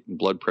rate and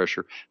blood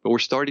pressure. But we're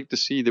starting to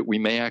see that we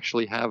may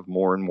actually have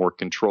more and more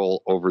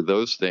control over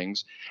those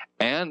things,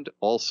 and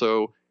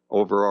also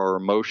over our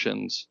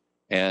emotions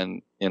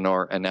and in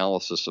our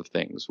analysis of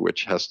things,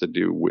 which has to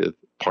do with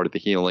part of the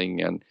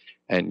healing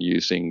and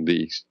using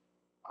the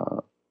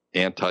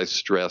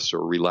anti-stress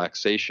or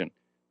relaxation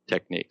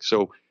technique.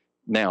 So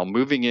now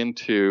moving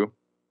into,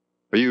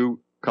 are you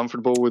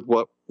comfortable with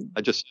what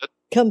I just said?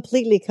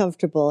 Completely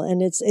comfortable.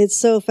 And it's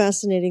so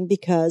fascinating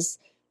because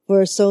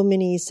for so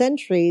many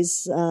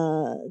centuries,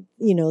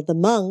 the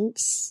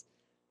monks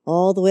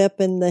all the way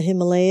up in the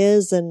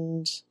Himalayas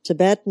and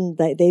Tibet, and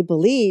they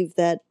believe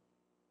that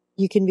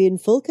you can be in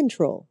full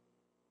control.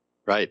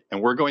 Right.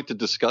 And we're going to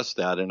discuss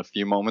that in a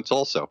few moments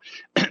also.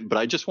 But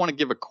I just want to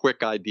give a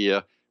quick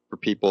idea for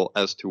people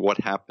as to what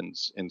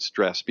happens in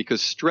stress,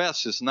 because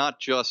stress is not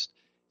just,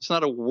 it's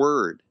not a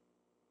word.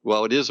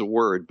 Well, it is a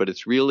word, but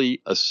it's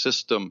really a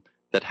system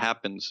that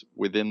happens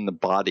within the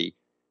body,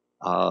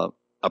 a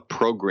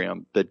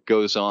program that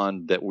goes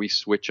on, that we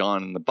switch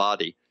on in the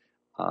body,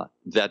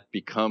 that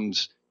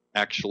becomes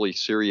actually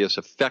serious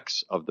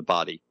effects of the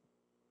body.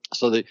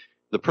 So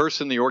the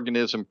person, the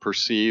organism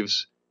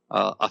perceives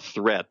a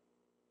threat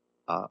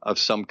of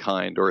some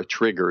kind or a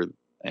trigger.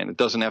 And it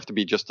doesn't have to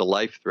be just a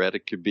life threat.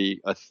 It could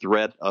be a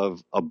threat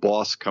of a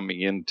boss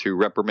coming in to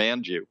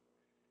reprimand you.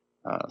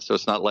 So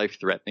it's not life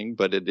threatening,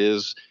 but it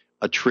is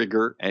a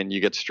trigger and you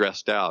get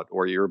stressed out,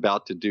 or you're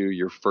about to do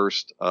your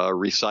first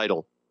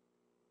recital,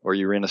 or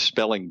you're in a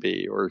spelling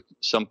bee or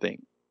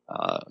something.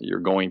 You're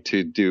going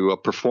to do a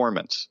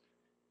performance,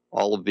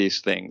 all of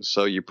these things.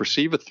 So you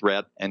perceive a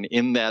threat, and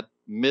in that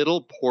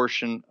middle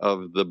portion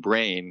of the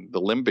brain, the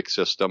limbic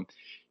system,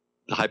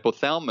 the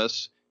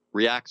hypothalamus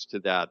reacts to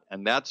that,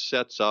 and that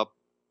sets up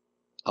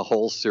a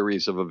whole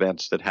series of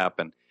events that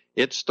happen.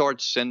 It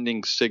starts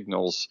sending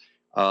signals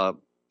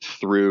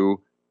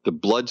through the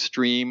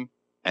bloodstream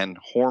and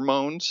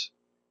hormones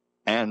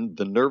and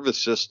the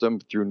nervous system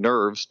through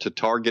nerves to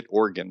target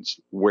organs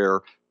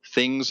where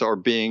things are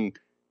being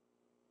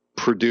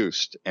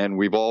produced. And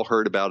we've all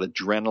heard about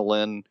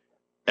adrenaline,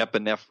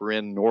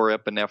 epinephrine,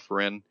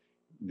 norepinephrine.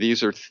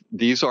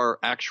 These are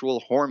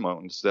actual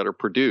hormones that are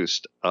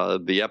produced.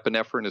 The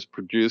epinephrine is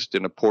produced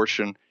in a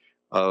portion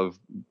of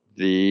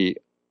the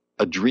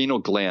adrenal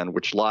gland,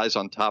 which lies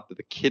on top of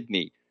the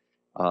kidney,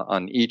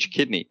 on each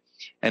kidney.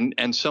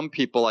 And some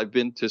people, I've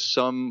been to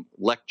some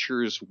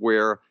lectures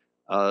where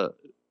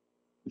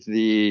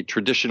the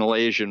traditional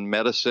Asian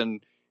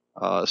medicine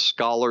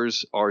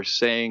scholars are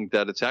saying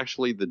that it's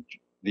actually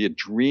the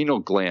adrenal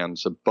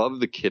glands above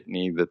the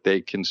kidney that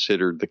they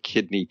consider the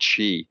kidney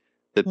chi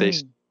that they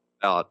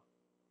out,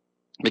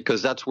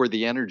 because that's where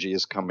the energy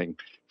is coming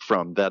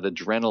from, that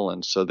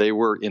adrenaline. So they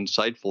were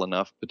insightful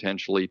enough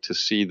potentially to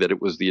see that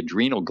it was the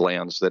adrenal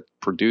glands that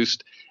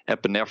produced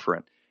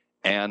epinephrine.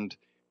 And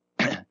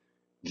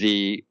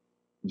the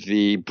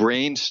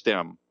brain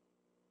stem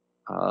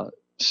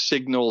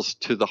signals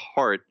to the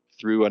heart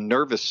through a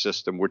nervous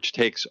system, which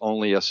takes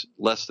only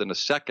less than a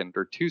second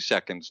or 2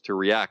 seconds to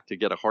react to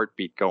get a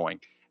heartbeat going.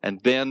 And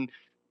then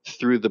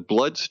through the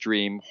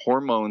bloodstream,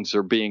 hormones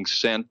are being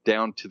sent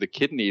down to the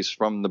kidneys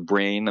from the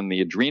brain and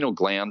the adrenal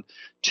gland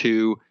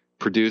to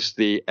produce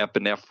the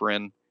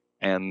epinephrine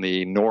and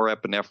the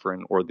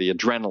norepinephrine, or the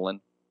adrenaline,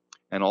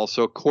 and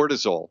also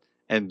cortisol.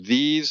 And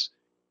these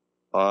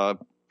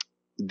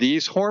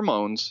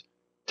hormones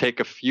take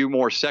a few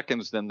more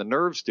seconds than the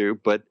nerves do,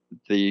 but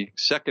the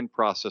second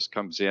process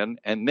comes in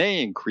and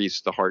they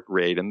increase the heart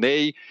rate and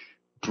they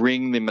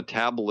bring the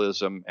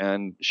metabolism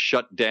and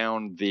shut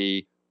down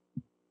the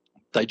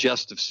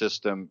digestive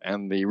system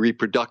and the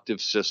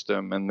reproductive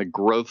system and the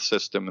growth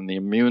system and the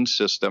immune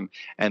system,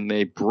 and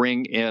they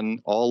bring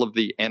in all of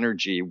the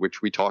energy,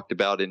 which we talked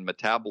about in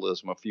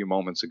metabolism a few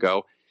moments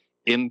ago,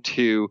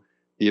 into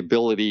the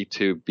ability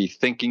to be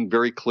thinking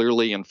very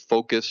clearly and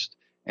focused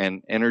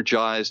and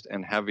energized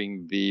and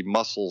having the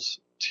muscles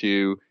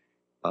to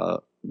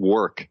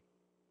work.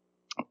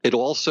 It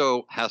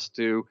also has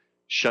to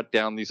shut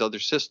down these other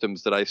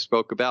systems that I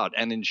spoke about.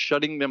 And in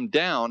shutting them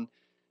down,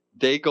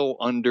 they go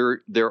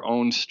under their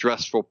own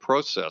stressful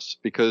process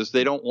because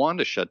they don't want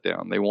to shut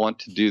down. They want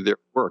to do their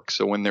work.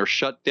 So when they're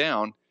shut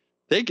down,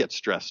 they get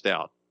stressed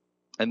out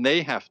and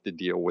they have to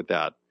deal with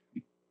that.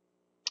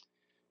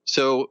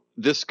 So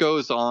this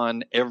goes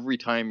on every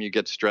time you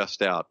get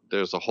stressed out.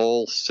 There's a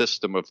whole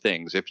system of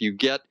things. If you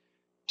get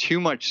too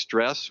much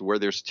stress, where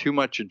there's too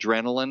much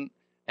adrenaline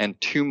and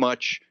too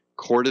much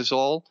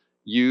cortisol,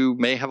 you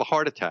may have a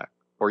heart attack,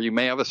 or you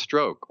may have a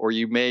stroke, or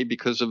you may,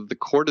 because of the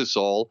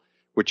cortisol,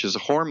 which is a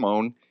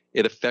hormone,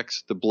 it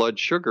affects the blood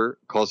sugar,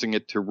 causing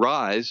it to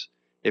rise.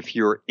 If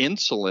your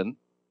insulin,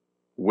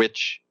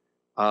 which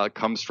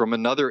comes from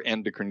another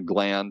endocrine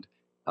gland,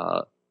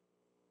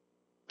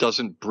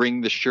 doesn't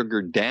bring the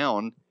sugar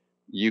down,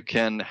 you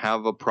can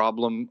have a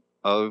problem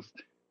of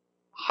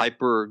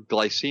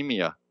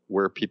hyperglycemia,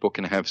 where people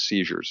can have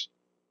seizures.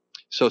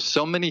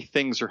 So many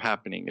things are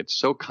happening. It's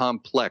so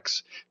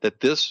complex that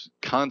this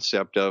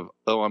concept of,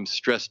 oh, I'm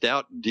stressed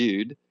out,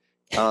 dude,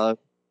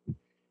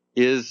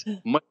 is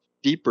much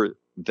deeper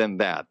than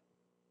that.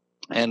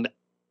 And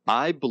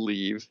I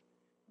believe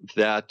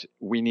that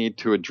we need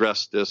to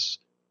address this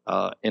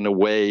in a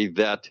way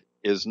that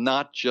is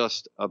not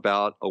just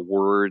about a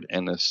word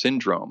and a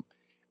syndrome.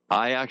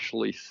 I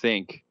actually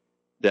think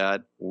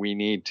that we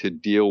need to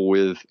deal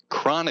with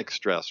chronic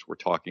stress we're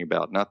talking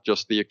about, not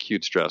just the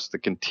acute stress, the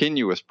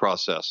continuous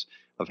process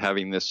of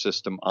having this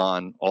system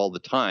on all the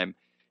time.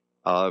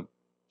 I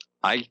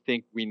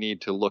think we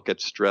need to look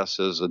at stress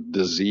as a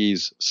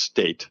disease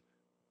state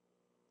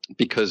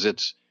because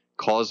it's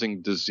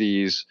causing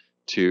disease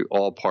to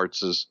all the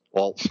parts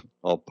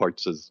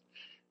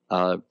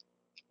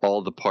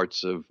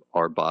of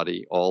our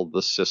body, all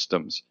the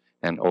systems.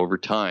 And over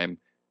time,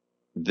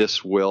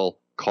 this will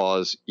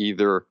cause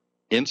either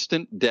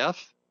instant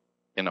death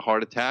in a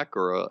heart attack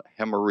or a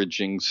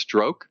hemorrhaging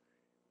stroke,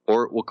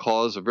 or it will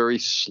cause a very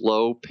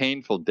slow,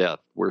 painful death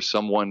where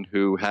someone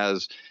who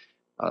has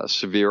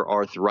severe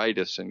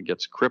arthritis and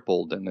gets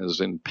crippled and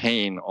is in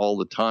pain all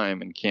the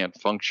time and can't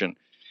function.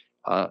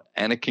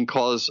 And it can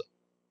cause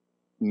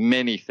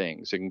many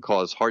things. It can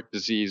cause heart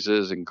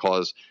diseases, it can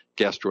cause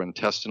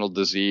gastrointestinal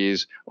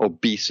disease,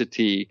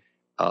 obesity,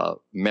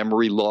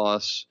 memory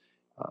loss,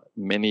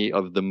 many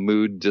of the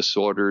mood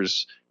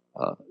disorders,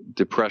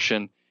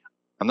 depression.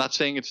 I'm not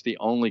saying it's the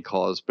only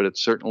cause, but it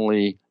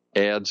certainly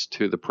adds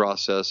to the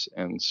process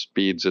and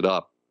speeds it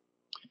up.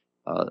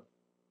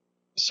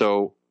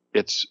 So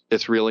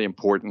it's really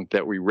important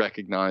that we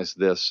recognize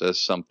this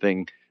as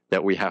something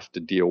that we have to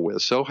deal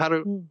with. So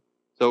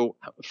so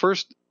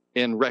first,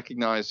 in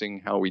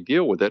recognizing how we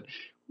deal with it,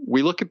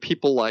 we look at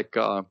people like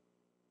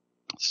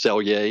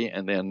Selye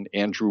and then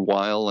Andrew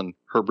Weil and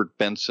Herbert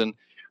Benson.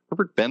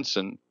 Herbert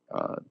Benson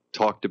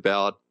talked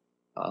about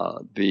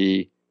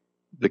the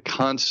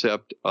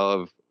concept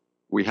of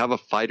we have a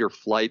fight or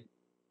flight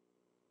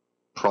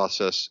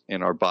process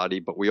in our body,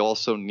 but we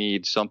also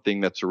need something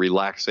that's a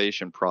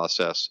relaxation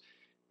process.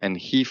 And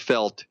he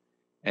felt,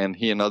 and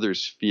he and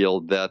others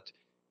feel, that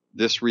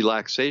this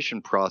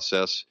relaxation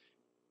process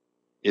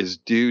is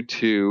due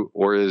to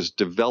or is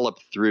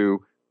developed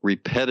through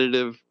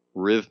repetitive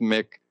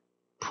rhythmic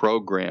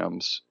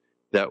programs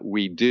that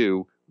we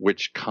do,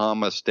 which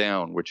calm us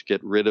down, which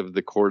get rid of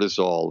the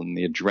cortisol and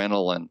the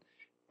adrenaline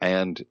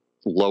and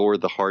lower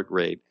the heart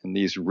rate. And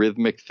these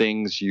rhythmic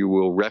things you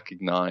will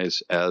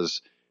recognize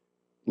as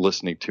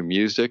listening to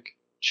music,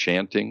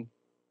 chanting,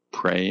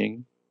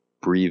 praying,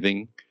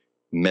 breathing,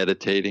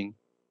 meditating,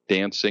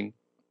 dancing.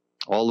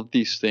 All of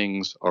these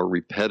things are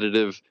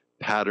repetitive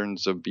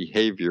patterns of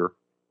behavior,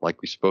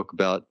 like we spoke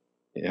about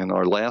in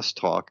our last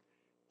talk,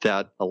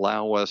 that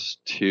allow us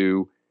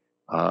to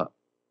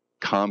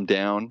calm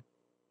down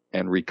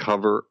and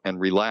recover and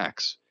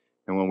relax.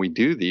 And when we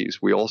do these,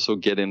 we also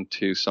get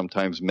into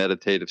sometimes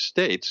meditative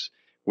states,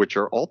 which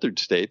are altered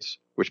states,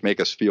 which make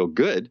us feel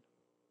good.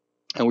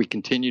 And we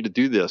continue to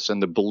do this.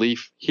 And the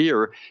belief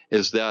here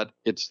is that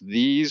it's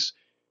these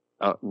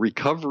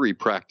recovery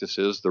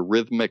practices, the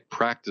rhythmic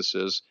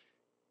practices,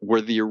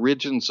 were the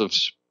origins of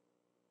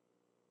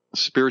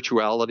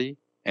spirituality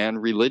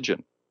and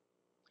religion,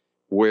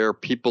 where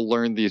people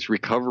learn these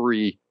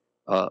recovery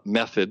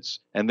methods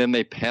and then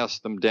they pass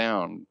them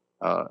down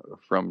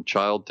from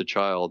child to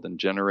child and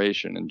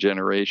generation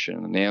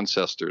and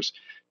ancestors,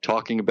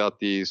 talking about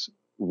these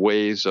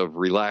ways of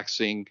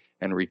relaxing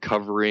and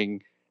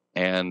recovering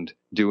and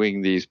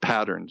doing these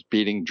patterns,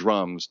 beating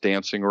drums,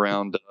 dancing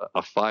around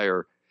a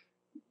fire,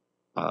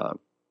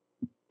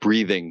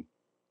 breathing,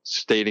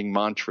 stating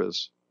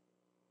mantras,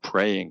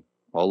 praying,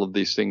 all of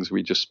these things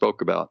we just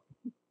spoke about,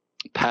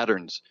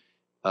 patterns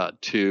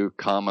to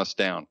calm us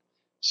down.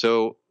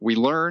 So we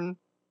learn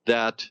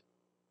that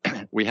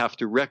we have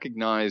to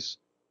recognize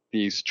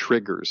these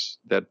triggers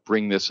that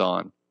bring this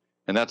on.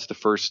 And that's the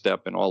first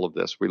step in all of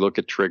this. We look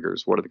at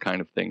triggers. What are the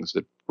kind of things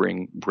that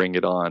bring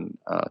it on?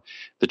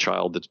 The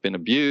child that's been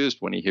abused,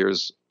 when he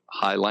hears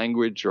high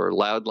language or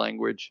loud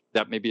language,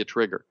 that may be a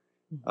trigger.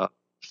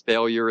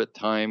 Failure at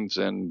times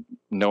and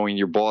knowing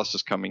your boss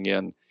is coming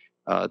in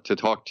to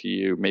talk to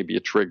you may be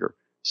a trigger.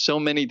 So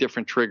many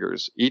different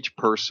triggers. Each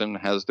person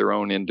has their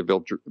own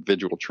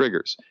individual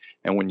triggers.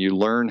 And when you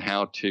learn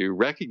how to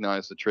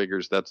recognize the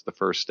triggers, that's the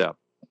first step.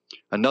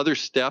 Another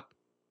step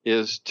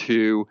is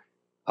to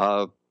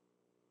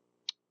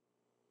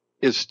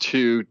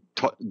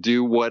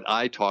do what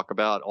I talk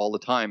about all the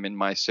time in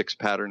my 6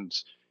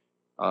 patterns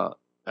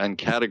and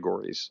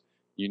categories.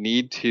 You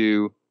need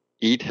to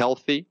eat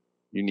healthy.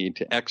 You need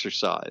to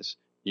exercise.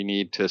 You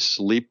need to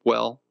sleep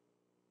well,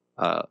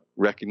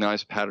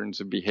 recognize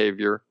patterns of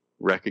behavior,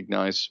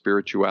 recognize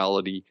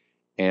spirituality,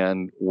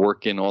 and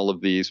work in all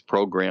of these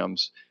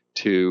programs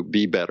to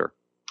be better.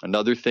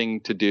 Another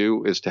thing to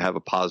do is to have a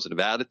positive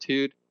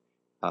attitude.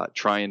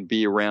 Try and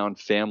be around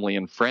family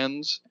and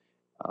friends.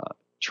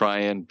 Try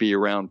and be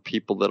around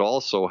people that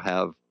also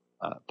have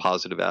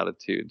positive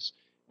attitudes,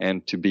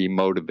 and to be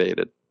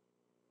motivated.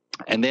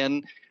 And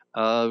then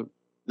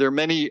there are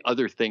many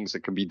other things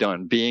that can be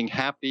done. Being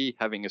happy,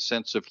 having a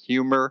sense of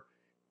humor,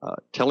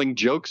 telling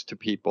jokes to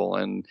people.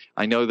 And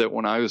I know that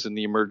when I was in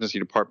the emergency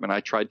department, I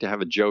tried to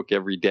have a joke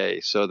every day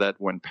so that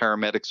when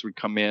paramedics would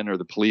come in or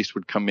the police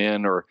would come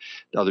in or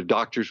other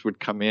doctors would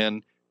come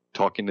in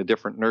talking to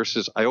different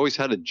nurses, I always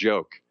had a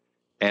joke.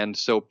 And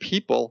so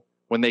people,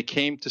 when they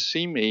came to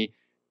see me,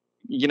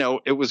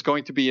 it was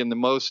going to be in the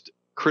most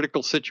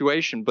critical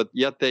situation, but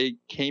yet they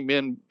came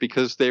in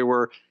because they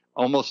were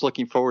almost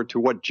looking forward to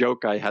what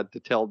joke I had to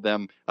tell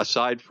them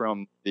aside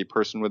from the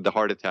person with the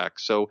heart attack.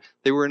 So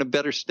they were in a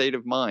better state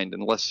of mind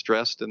and less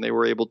stressed, and they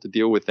were able to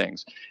deal with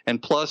things.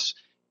 And plus,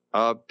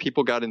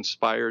 people got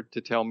inspired to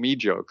tell me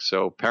jokes.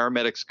 So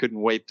paramedics couldn't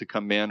wait to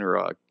come in, or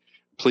a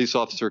police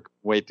officer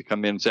couldn't wait to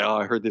come in and say, "Oh,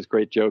 I heard this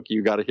great joke.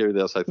 You got to hear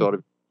this. I thought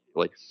of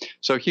it."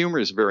 So humor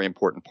is a very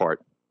important part.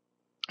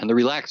 And the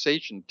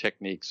relaxation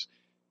techniques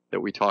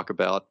that we talk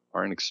about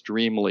are an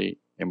extremely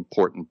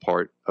important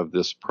part of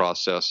this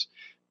process,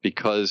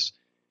 because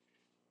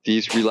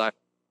these relaxation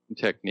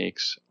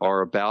techniques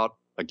are about,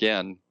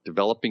 again,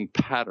 developing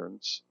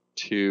patterns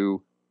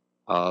to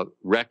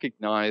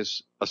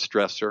recognize a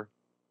stressor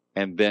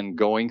and then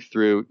going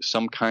through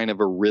some kind of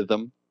a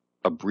rhythm,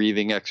 a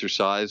breathing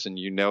exercise. And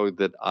you know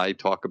that I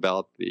talk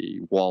about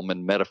the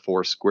Wallman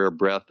metaphor, square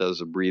breath,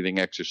 as a breathing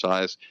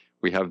exercise.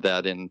 We have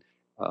that in,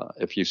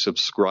 if you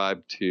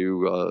subscribe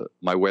to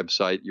my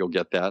website, you'll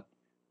get that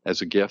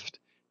as a gift.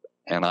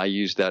 And I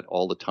use that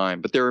all the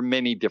time. But there are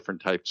many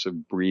different types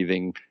of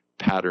breathing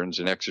patterns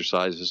and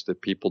exercises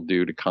that people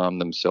do to calm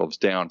themselves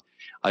down.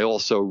 I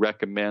also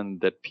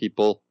recommend that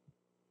people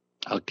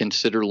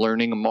consider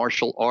learning a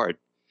martial art,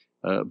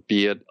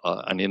 be it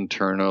an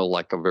internal,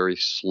 like a very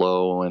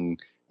slow and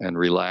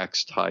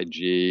relaxed Tai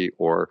Chi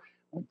or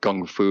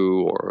Kung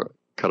Fu or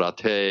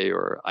Karate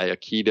or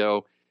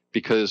Aikido.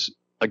 Because,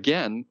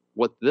 again,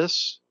 what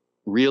this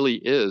really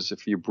is,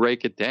 if you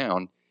break it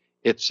down,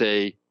 it's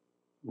a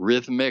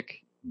rhythmic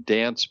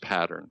dance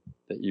pattern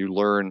that you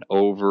learn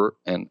over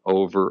and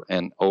over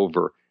and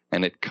over.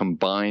 And it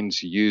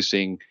combines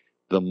using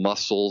the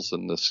muscles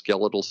and the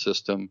skeletal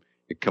system.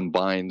 It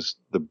combines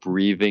the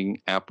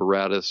breathing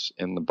apparatus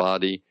in the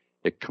body.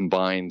 It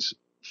combines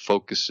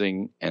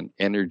focusing and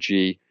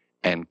energy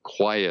and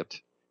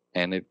quiet.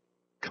 And it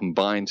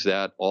combines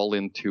that all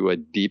into a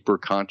deeper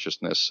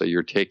consciousness. So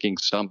you're taking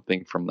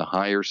something from the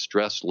higher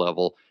stress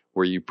level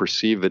where you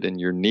perceive it in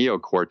your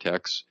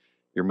neocortex.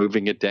 You're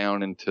moving it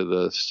down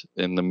into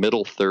in the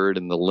middle third,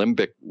 in the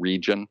limbic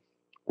region,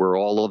 where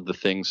all of the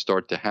things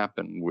start to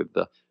happen with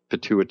the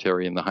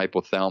pituitary and the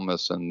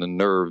hypothalamus and the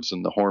nerves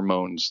and the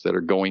hormones that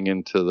are going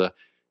into the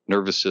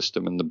nervous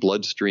system and the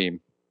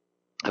bloodstream,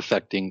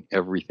 affecting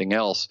everything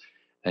else.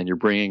 And you're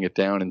bringing it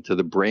down into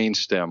the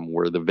brainstem,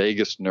 where the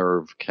vagus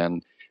nerve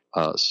can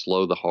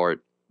slow the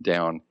heart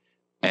down.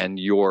 And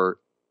you're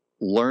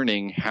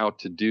learning how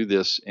to do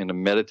this in a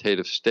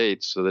meditative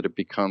state so that it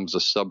becomes a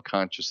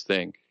subconscious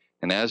thing.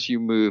 And as you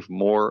move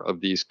more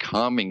of these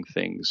calming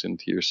things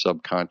into your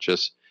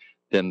subconscious,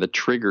 then the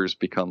triggers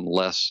become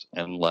less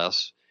and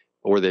less,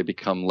 or they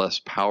become less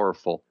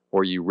powerful,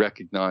 or you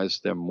recognize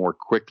them more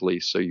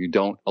quickly so you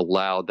don't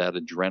allow that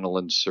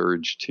adrenaline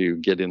surge to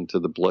get into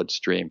the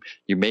bloodstream.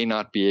 You may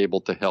not be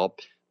able to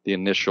help the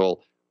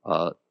initial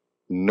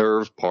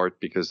nerve part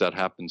because that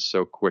happens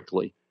so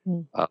quickly,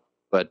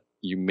 but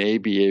you may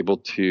be able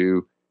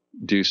to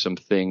do some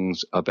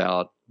things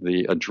about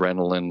the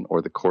adrenaline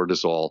or the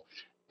cortisol.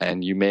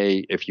 And you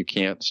may, if you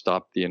can't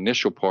stop the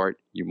initial part,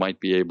 you might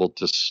be able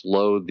to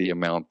slow the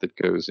amount that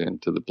goes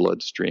into the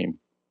bloodstream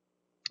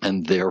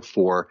and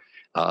therefore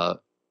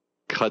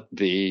cut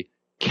the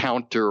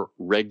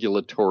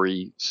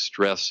counter-regulatory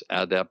stress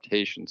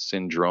adaptation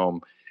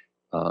syndrome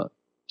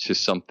to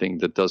something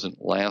that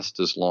doesn't last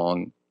as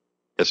long,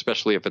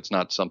 especially if it's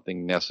not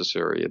something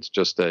necessary. It's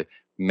just a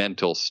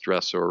mental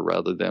stressor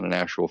rather than an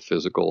actual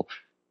physical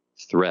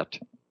threat.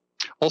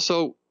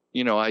 Also,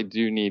 I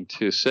do need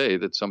to say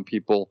that some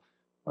people,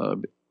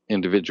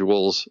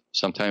 individuals,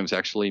 sometimes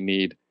actually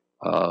need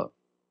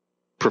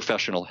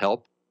professional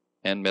help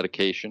and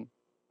medication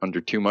under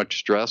too much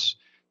stress.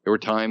 There were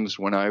times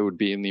when I would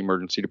be in the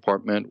emergency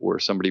department where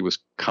somebody was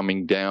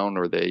coming down,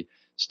 or they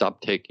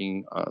stopped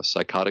taking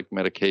psychotic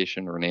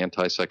medication or an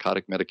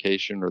antipsychotic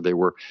medication, or they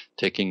were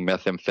taking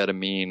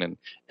methamphetamine and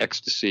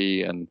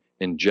ecstasy and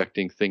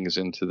injecting things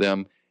into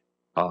them,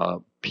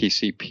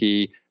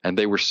 PCP, and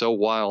they were so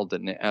wild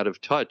and out of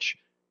touch,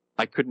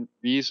 I couldn't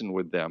reason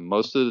with them.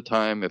 Most of the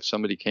time, if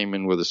somebody came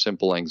in with a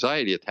simple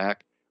anxiety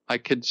attack, I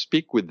could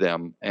speak with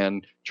them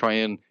and try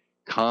and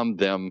calm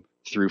them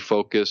through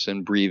focus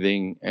and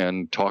breathing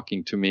and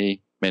talking to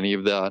me. Many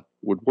of that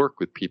would work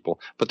with people.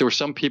 But there were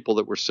some people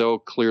that were so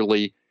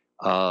clearly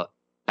out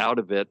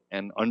of it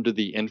and under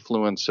the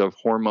influence of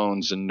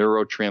hormones and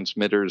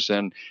neurotransmitters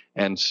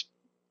and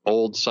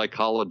old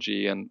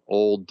psychology and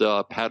old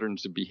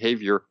patterns of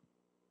behavior,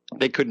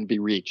 they couldn't be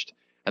reached.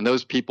 And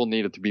those people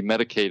needed to be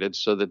medicated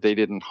so that they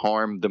didn't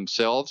harm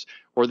themselves,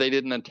 or they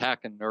didn't attack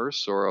a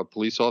nurse or a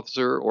police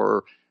officer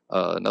or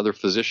another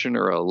physician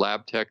or a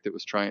lab tech that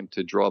was trying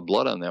to draw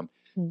blood on them.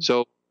 Mm.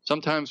 So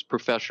sometimes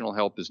professional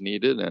help is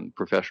needed and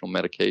professional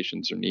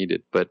medications are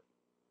needed. But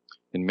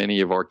in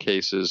many of our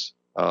cases,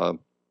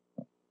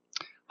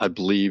 I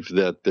believe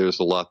that there's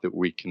a lot that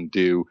we can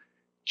do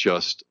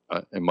just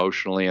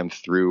emotionally and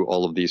through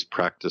all of these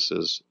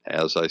practices,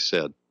 as I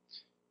said.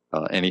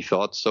 Any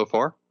thoughts so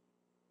far?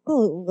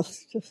 Oh,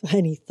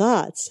 any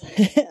thoughts?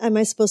 Am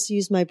I supposed to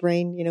use my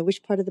brain?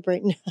 Which part of the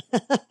brain?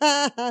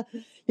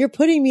 You're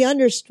putting me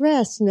under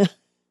stress. No.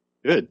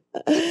 Good.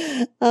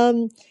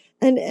 And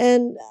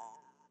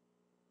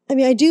I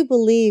mean, I do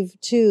believe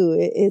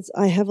too,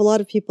 I have a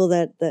lot of people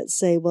that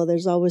say, well,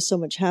 there's always so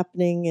much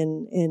happening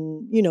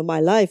in my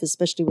life,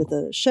 especially with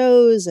the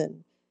shows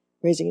and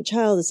raising a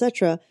child,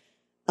 etc.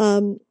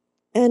 And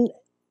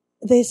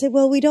they say,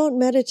 well, we don't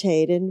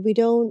meditate and we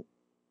don't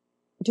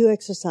do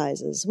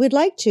exercises. We'd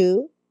like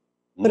to,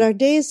 but our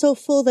day is so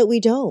full that we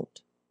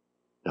don't.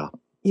 Yeah.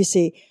 You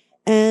see,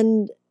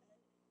 and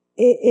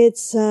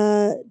it's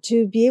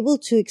to be able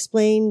to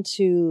explain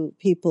to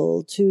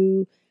people,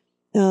 to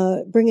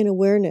bring an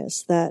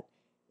awareness that,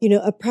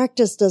 a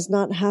practice does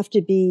not have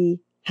to be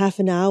half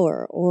an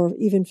hour or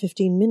even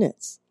 15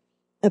 minutes.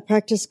 A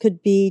practice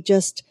could be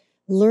just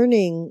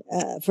learning,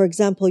 for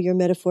example, your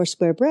metaphor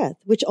square breath,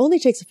 which only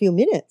takes a few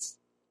minutes,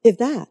 if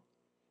that,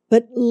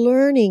 but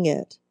learning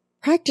it,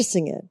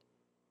 practicing it,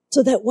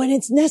 so that when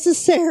it's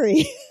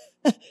necessary,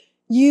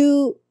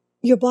 your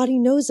body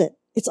knows it.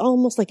 It's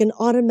almost like an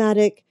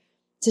automatic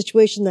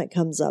situation that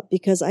comes up,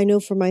 because I know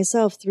for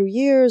myself through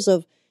years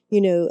of,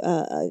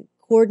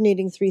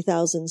 coordinating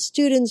 3,000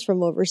 students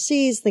from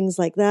overseas, things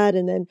like that.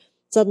 And then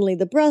suddenly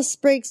the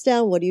breast breaks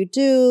down. What do you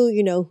do?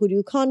 Who do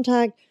you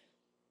contact?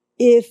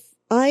 If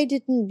I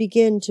didn't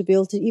begin to be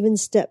able to even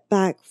step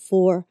back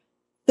for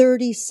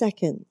 30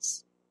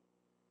 seconds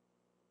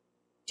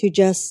to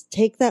just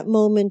take that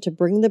moment to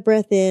bring the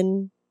breath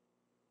in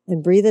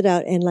and breathe it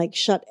out and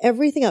shut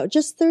everything out,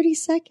 just 30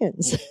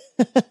 seconds.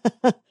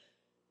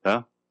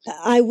 Yeah.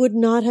 I would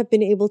not have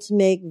been able to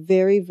make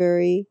very,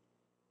 very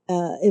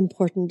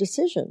important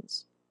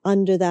decisions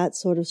under that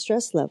sort of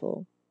stress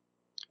level.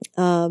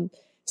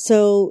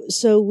 So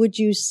would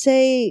you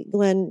say,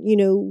 Glenn,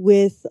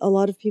 with a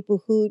lot of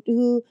people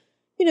who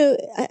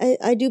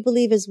I do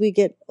believe as we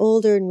get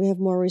older and we have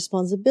more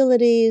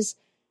responsibilities,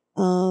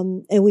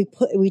 and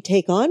we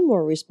take on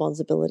more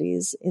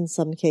responsibilities in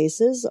some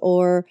cases,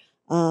 or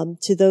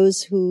to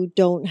those who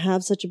don't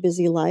have such a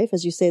busy life,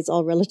 as you say, it's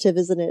all relative,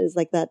 isn't it? It's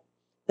like that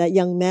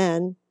young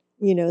man,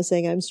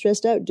 saying, I'm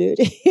stressed out, dude,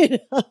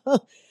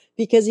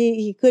 because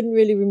he couldn't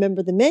really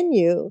remember the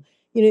menu.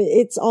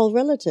 It's all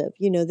relative.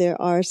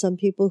 There are some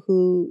people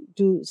who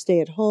do stay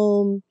at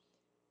home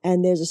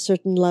and there's a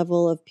certain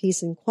level of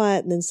peace and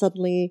quiet. And then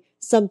suddenly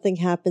something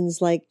happens,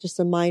 like just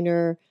a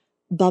minor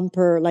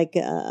bumper, like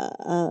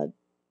a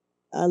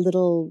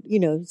little,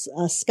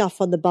 a scuff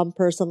on the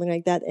bumper or something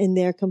like that. And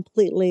they're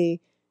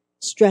completely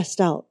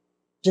stressed out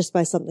just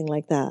by something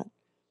like that.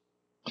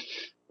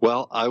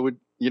 Well, I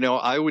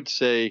would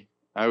say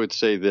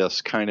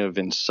this kind of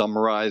in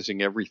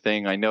summarizing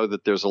everything. I know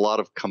that there's a lot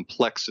of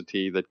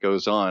complexity that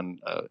goes on.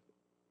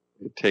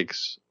 It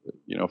takes,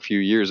 a few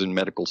years in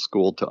medical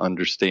school to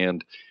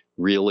understand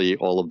really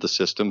all of the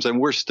systems,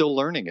 and we're still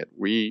learning it.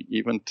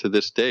 Even to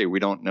this day, we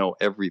don't know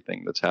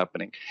everything that's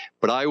happening.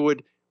 But I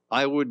would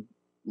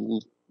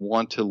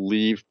want to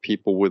leave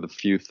people with a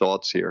few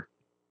thoughts here.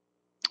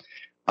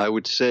 I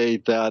would say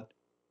that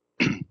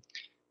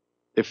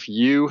if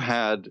you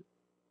had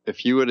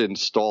if you had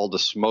installed a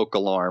smoke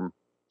alarm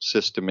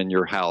system in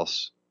your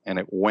house and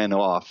it went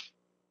off,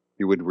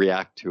 you would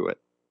react to it.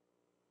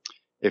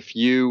 If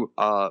you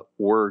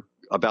were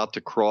about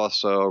to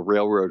cross a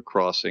railroad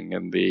crossing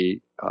and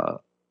the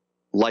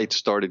lights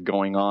started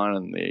going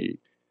on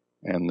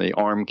and the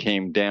arm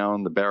came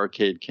down, the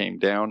barricade came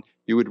down,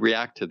 you would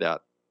react to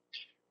that.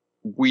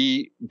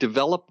 We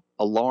develop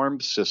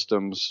alarm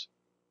systems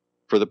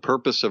for the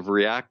purpose of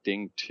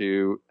reacting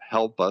to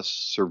help us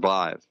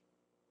survive.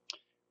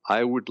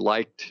 I would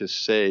like to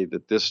say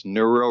that this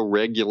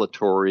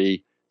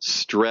neuroregulatory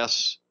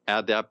stress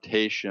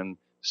adaptation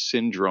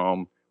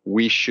syndrome,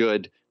 we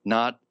should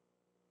not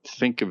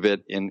think of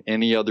it in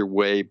any other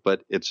way,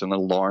 but it's an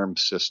alarm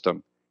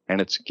system. And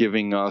it's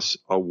giving us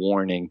a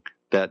warning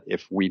that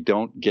if we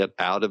don't get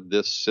out of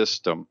this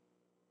system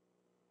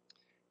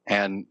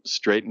and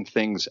straighten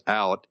things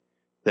out,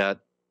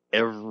 that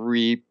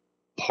every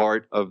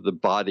part of the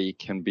body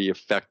can be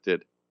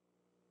affected.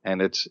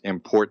 And it's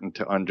important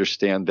to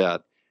understand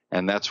that.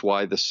 And that's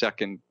why the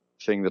second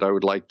thing that I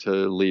would like to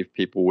leave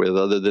people with,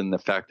 other than the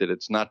fact that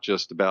it's not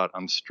just about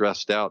I'm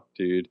stressed out,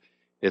 dude,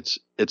 it's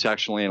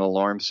actually an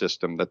alarm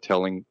system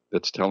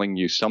that's telling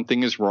you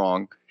something is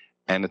wrong,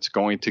 and it's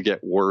going to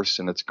get worse,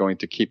 and it's going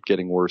to keep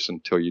getting worse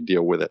until you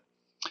deal with it.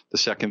 The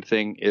second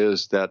thing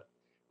is that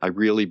I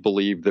really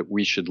believe that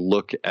we should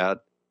look at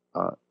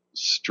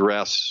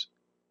stress,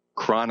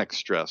 chronic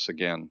stress,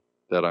 again,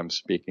 that I'm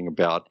speaking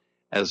about,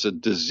 as a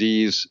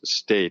disease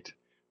state,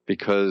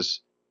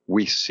 because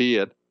we see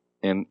it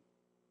in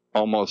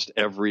almost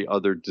every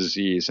other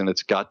disease, and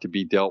it's got to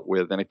be dealt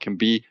with, and it can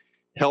be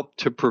helped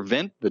to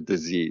prevent the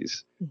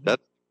disease. Mm-hmm.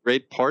 That's the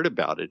great part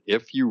about it.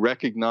 If you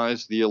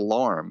recognize the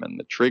alarm and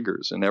the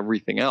triggers and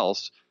everything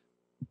else,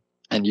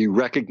 and you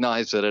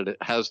recognize that it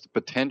has the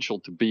potential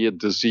to be a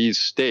disease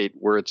state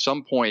where at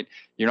some point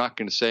you're not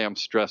going to say I'm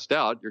stressed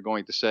out, you're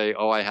going to say,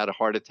 oh, I had a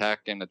heart attack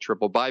and a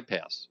triple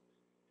bypass.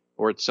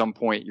 Or at some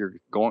point you're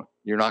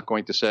not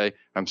going to say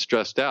I'm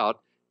stressed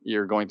out,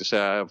 you're going to say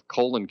I have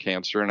colon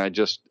cancer and I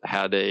just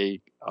had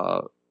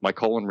my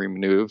colon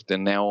removed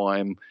and now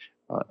I'm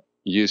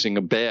using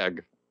a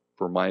bag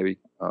for my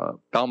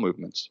bowel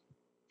movements,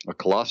 a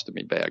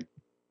colostomy bag.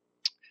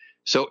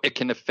 So it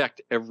can affect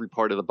every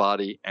part of the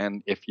body.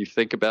 And if you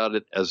think about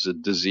it as a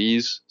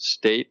disease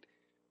state,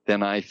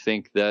 then I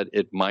think that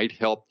it might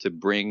help to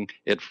bring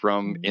it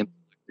from into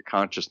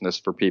consciousness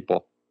for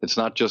people. It's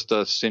not just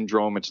a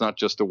syndrome. It's not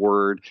just a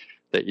word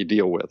that you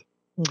deal with.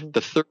 Mm-hmm.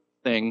 The third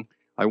thing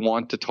I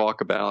want to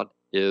talk about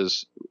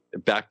is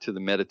back to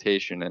the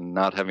meditation and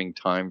not having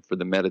time for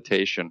the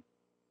meditation.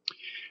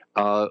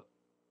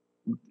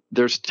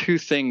 There's two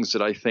things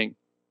that I think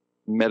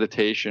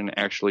meditation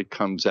actually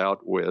comes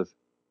out with.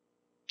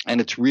 And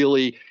it's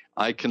really,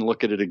 I can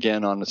look at it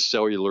again on a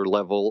cellular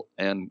level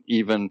and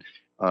even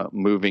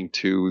moving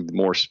to the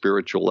more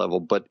spiritual level.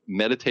 But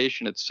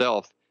meditation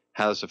itself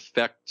has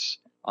effects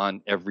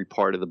on every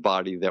part of the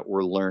body that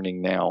we're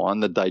learning now, on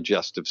the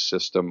digestive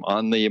system,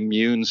 on the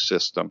immune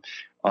system,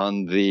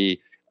 on the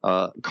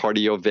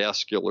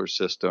cardiovascular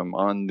system,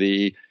 on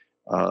the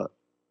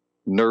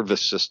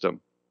nervous system.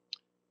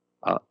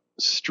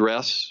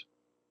 Stress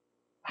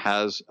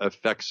has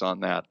effects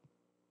on that.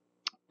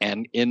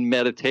 And in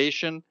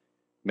meditation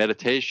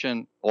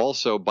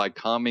also, by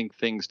calming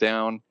things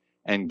down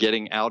and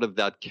getting out of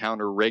that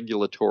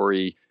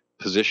counter-regulatory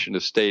position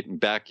of state and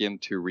back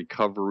into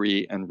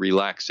recovery and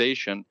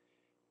relaxation,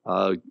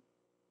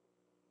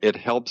 it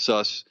helps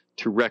us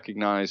to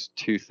recognize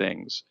two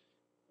things,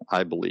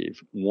 I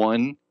believe.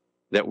 One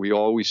that we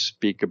always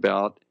speak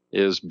about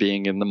is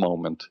being in the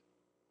moment,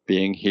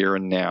 being here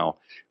and now.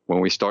 When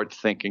we start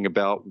thinking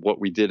about what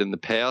we did in the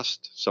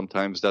past,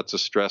 sometimes that's a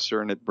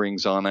stressor and it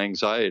brings on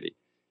anxiety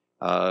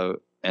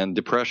and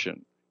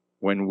depression.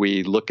 When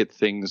we look at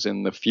things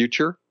in the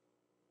future,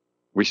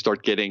 we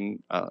start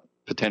getting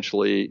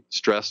potentially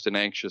stressed and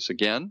anxious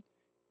again,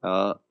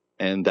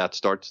 and that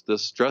starts the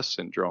stress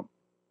syndrome.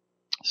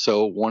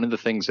 So one of the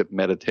things that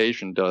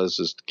meditation does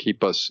is to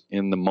keep us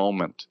in the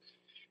moment,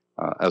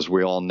 as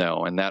we all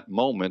know, and that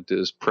moment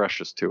is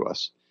precious to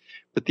us.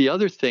 But the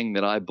other thing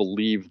that I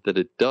believe that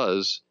it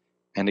does,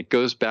 and it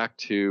goes back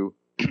to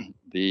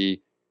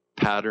the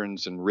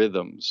patterns and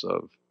rhythms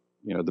of,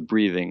 the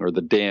breathing or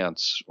the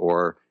dance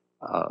or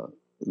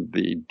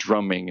the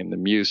drumming and the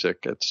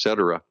music,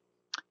 etc.,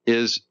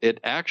 is it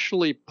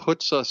actually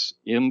puts us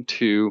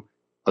into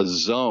a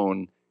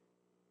zone.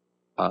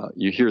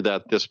 You hear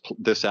that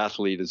this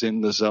athlete is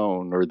in the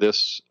zone, or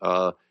this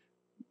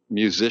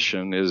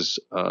musician is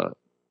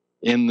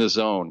in the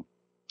zone.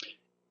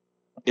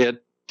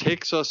 It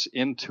takes us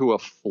into a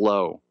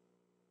flow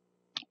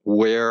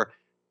where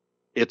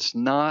it's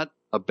not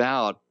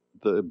about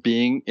the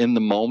being in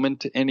the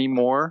moment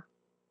anymore,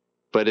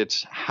 but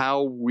it's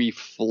how we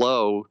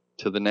flow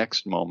to the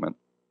next moment,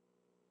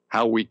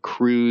 how we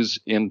cruise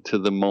into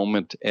the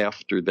moment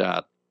after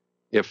that.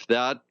 If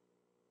that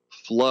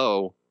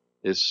flow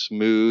is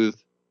smooth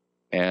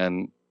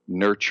and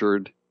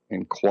nurtured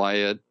and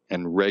quiet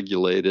and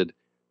regulated,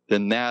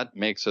 then that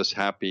makes us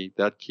happy.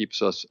 That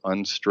keeps us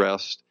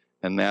unstressed.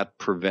 and that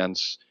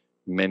prevents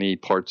many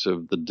parts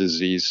of the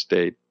disease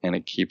state, and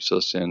it keeps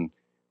us in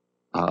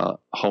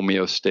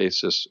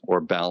homeostasis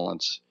or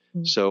balance.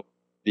 Mm-hmm. So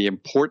the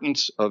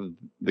importance of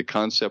the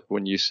concept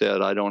when you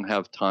said, I don't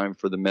have time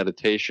for the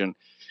meditation,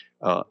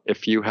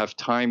 if you have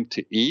time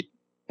to eat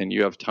and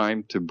you have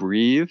time to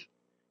breathe,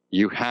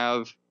 you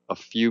have a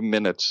few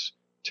minutes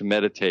to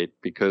meditate,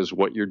 because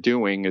what you're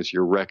doing is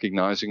you're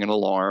recognizing an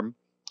alarm,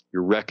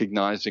 you're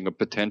recognizing a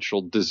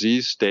potential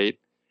disease state,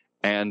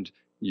 and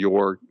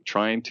you're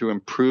trying to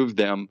improve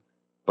them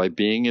by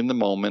being in the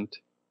moment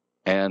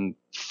and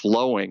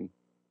flowing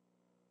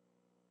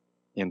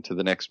into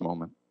the next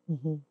moment.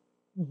 Mm-hmm.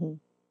 Mm-hmm.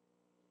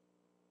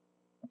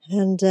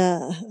 And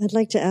I'd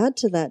like to add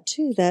to that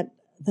too, that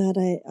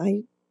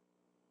I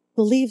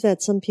believe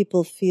that some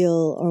people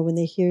feel, or when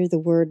they hear the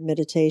word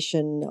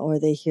meditation, or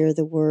they hear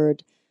the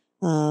word,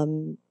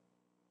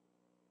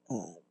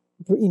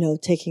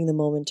 taking the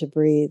moment to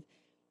breathe,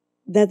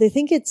 that they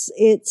think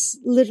it's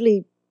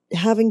literally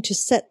having to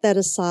set that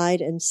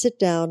aside and sit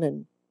down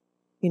and,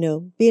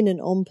 be in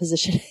an Om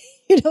position,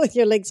 with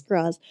your legs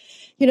crossed,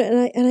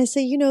 and I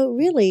say,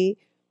 really,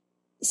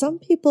 some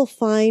people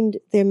find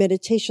their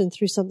meditation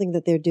through something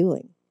that they're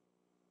doing,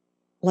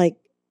 like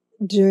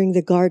during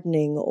the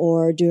gardening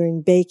or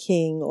during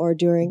baking or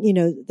during,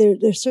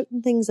 there's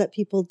certain things that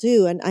people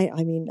do. And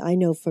I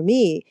know for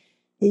me,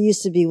 it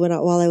used to be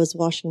while I was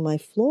washing my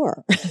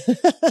floor.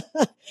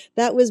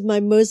 That was my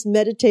most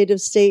meditative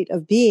state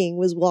of being,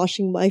 was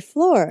washing my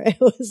floor. It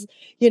was,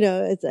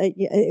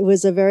 it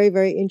was a very,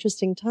 very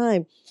interesting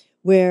time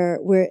where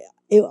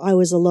I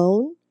was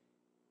alone.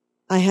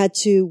 I had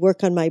to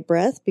work on my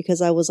breath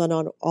because I was on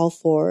all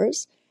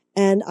fours,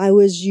 and I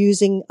was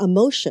using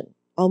emotion,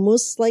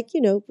 almost like,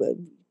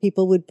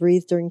 people would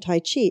breathe during Tai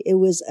Chi. It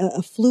was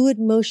a fluid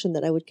motion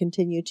that I would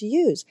continue to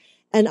use.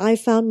 And I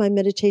found my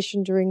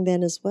meditation during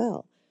then as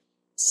well.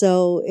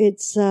 So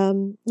it's,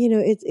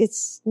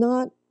 it's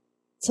not,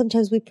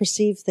 sometimes we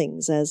perceive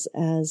things as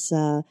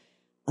that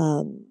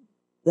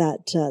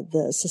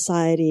the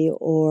society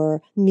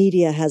or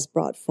media has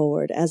brought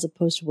forward, as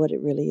opposed to what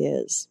it really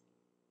is.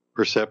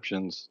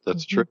 Perceptions.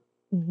 That's mm-hmm. true.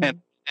 Mm-hmm.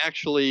 And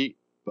actually,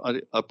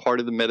 a part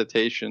of the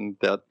meditation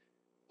that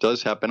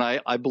does happen,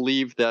 I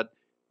believe that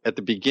at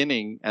the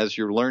beginning, as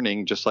you're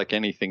learning, just like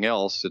anything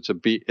else, it's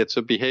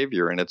a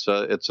behavior, and it's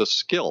a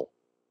skill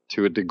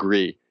to a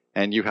degree,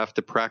 and you have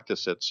to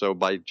practice it. So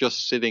by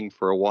just sitting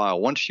for a while,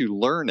 once you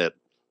learn it,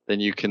 then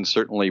you can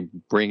certainly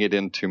bring it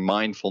into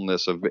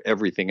mindfulness of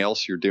everything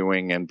else you're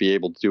doing, and be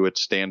able to do it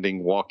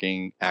standing,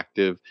 walking,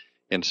 active,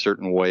 in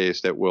certain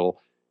ways that will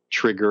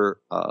trigger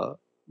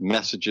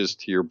messages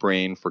to your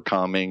brain for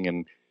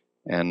calming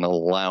and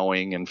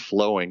allowing and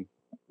flowing.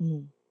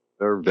 Mm.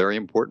 They're very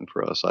important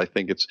for us. I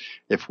think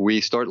if we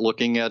start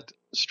looking at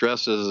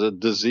stress as a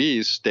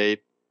disease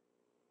state,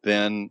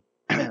 then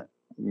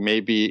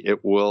maybe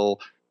it will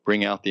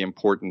bring out the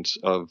importance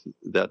of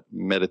that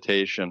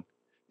meditation.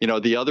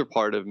 The other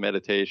part of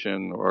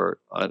meditation, or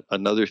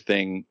another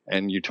thing,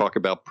 and you talk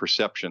about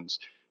perceptions,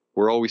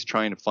 we're always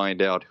trying to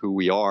find out who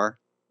we are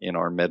in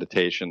our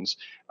meditations.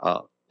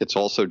 It's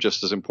also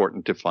just as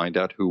important to find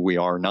out who we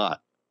are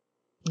not.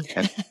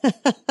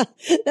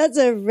 That's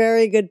a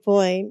very good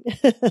point.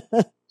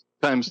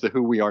 Sometimes the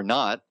who we are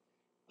not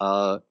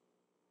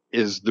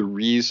is the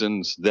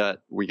reasons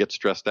that we get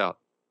stressed out.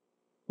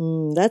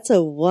 That's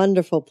a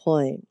wonderful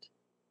point.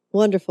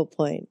 Wonderful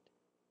point.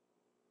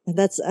 And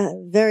that's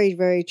very,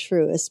 very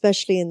true,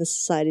 especially in the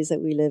societies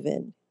that we live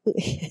in.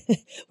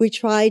 We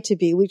try to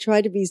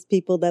be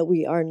people that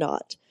we are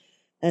not.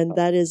 And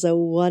that is a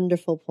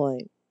wonderful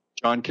point.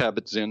 Jon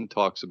Kabat-Zinn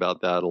talks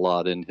about that a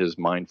lot in his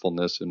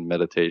mindfulness and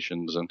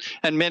meditations,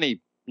 and many,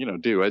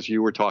 do, as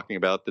you were talking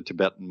about the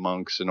Tibetan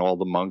monks and all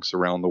the monks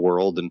around the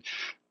world, and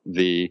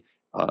the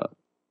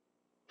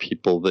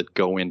people that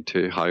go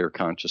into higher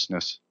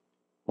consciousness,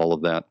 all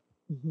of that.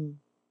 Mm-hmm.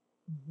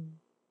 Mm-hmm.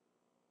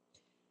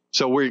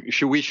 So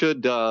we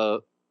should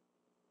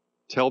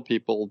tell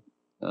people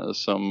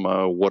some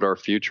what our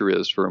future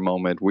is for a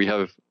moment. We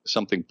have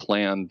something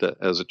planned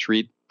as a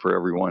treat for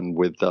everyone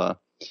with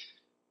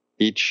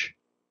each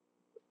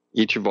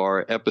of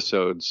our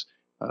episodes.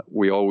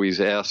 We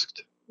always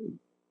asked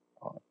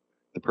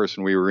the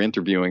person we were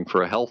interviewing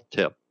for a health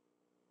tip.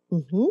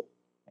 Mm-hmm.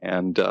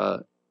 And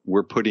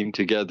we're putting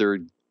together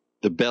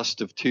the best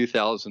of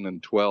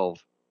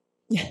 2012.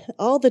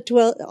 All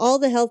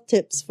the health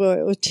tips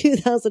for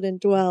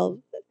 2012.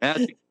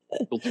 Magic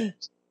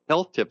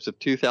health tips of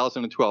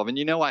 2012.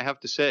 And I have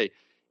to say,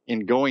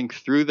 in going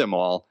through them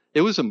all,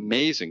 it was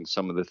amazing,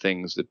 some of the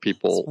things that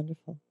people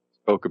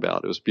spoke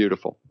about. It was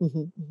beautiful. Mm-hmm,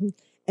 mm-hmm.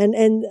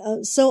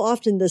 And so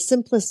often the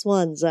simplest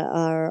ones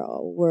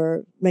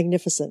were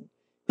magnificent,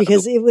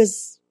 because it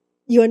was,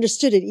 you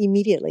understood it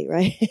immediately,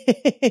 right?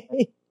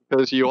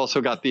 Because you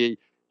also got the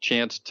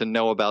chance to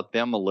know about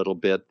them a little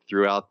bit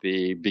throughout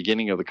the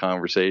beginning of the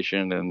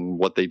conversation, and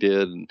what they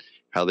did and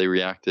how they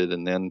reacted,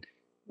 and then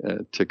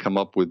to come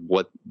up with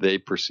what they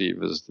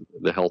perceive as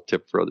the health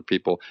tip for other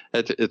people.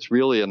 It's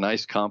really a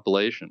nice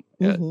compilation.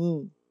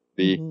 Mm-hmm.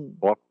 The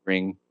mm-hmm.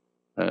 offering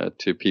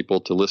to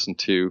people to listen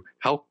to,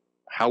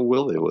 how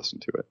will they listen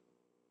to it?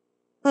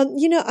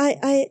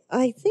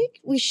 I think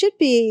we should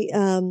be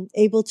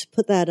able to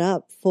put that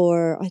up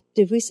for,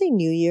 did we say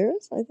New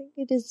Year's? I think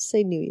we did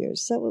say New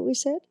Year's. Is that what we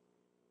said?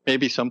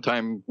 Maybe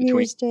sometime New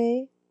between Year's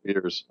Day.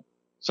 years,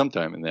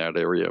 sometime in that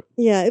area.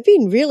 Yeah, it'd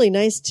be really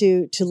nice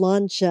to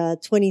launch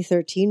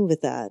 2013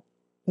 with that.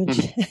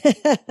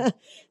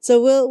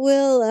 So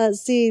we'll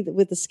see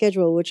with the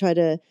schedule. We'll try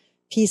to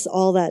piece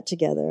all that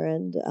together,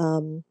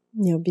 and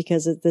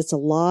because it's a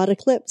lot of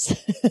clips.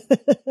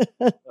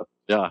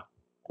 Yeah.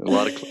 A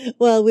lot of clips.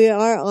 Well, we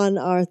are on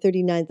our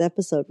 39th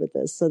episode with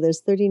this, so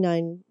there's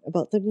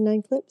about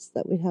 39 clips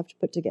that we'd have to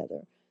put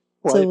together.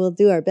 Well, so we'll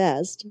do our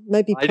best.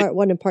 Might be part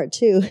 1 and part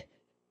 2.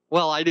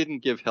 Well, I didn't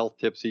give health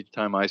tips each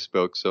time I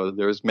spoke, so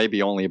there's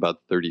maybe only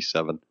about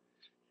 37.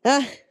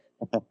 Well,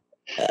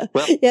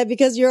 yeah,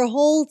 because your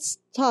whole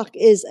talk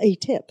is a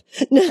tip.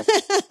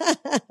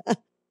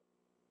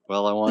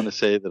 Well, I want to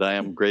say that I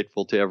am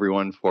grateful to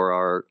everyone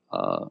for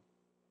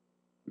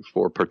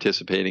for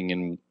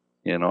participating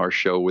in our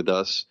show with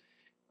us.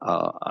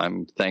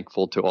 I'm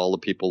thankful to all the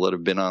people that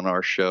have been on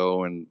our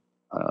show and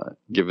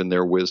given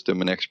their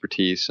wisdom and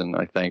expertise. And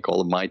I thank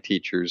all of my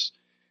teachers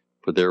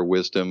for their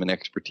wisdom and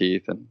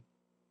expertise.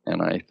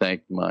 And I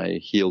thank my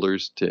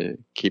healers to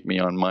keep me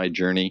on my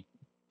journey.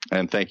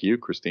 And thank you,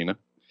 Christina,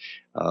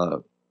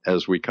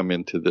 as we come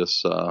into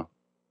this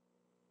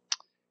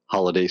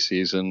holiday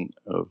season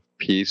of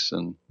peace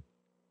and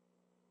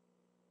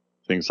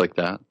things like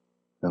that,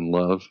 and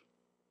love.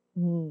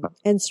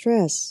 And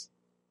stress.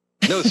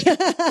 No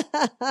stress.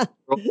 We're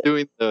all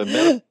doing the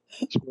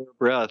metaphor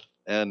breath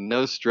and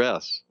no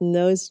stress.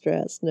 No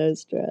stress. No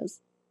stress.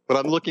 But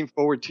I'm looking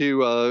forward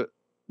to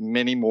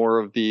many more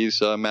of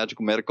these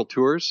magical medical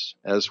tours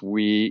as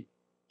we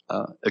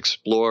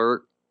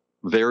explore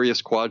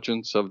various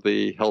quadrants of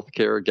the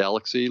healthcare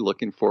galaxy,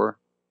 looking for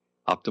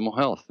optimal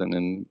health.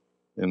 And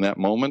in that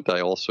moment, I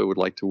also would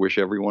like to wish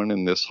everyone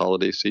in this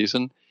holiday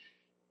season,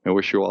 I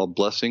wish you all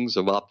blessings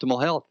of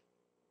optimal health.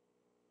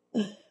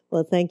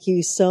 Well, thank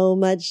you so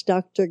much,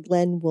 Dr.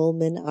 Glenn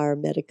Woolman, our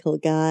medical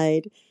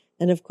guide.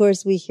 And of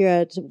course, we here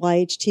at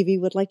YHTV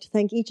would like to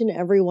thank each and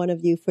every one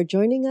of you for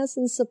joining us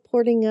and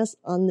supporting us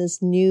on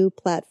this new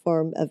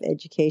platform of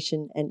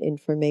education and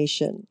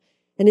information.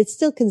 And it's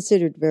still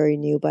considered very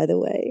new, by the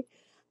way.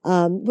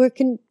 We're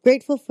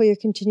grateful for your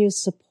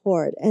continuous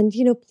support. And,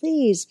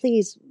 please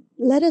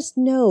let us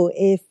know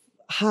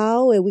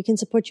how we can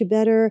support you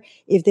better.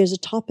 If there's a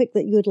topic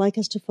that you would like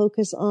us to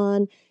focus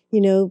on,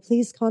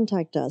 please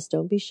contact us.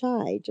 Don't be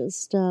shy.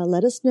 Just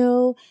let us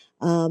know.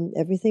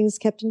 Everything's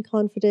kept in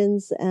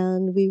confidence,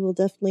 and we will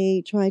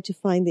definitely try to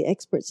find the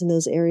experts in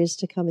those areas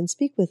to come and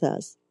speak with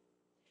us.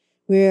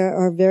 We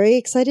are very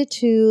excited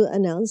to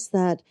announce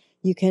that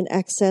you can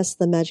access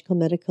the Magical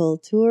Medical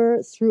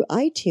Tour through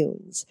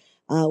iTunes.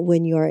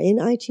 When you are in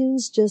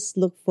iTunes, just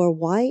look for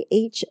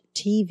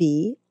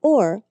YHTV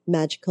or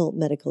Magical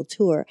Medical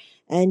Tour,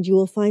 and you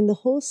will find the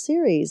whole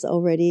series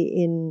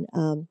already in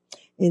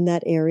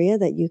that area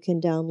that you can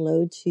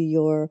download to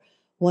your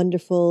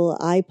wonderful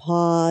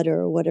iPod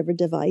or whatever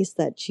device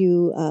that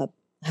you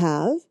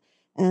have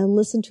and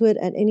listen to it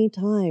at any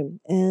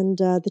time. And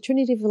the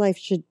Trinity of Life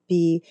should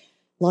be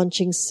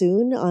launching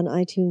soon on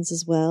iTunes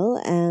as well,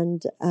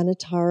 and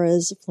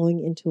Anatara's Flowing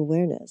into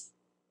Awareness.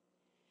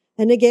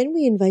 And again,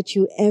 we invite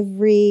you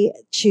every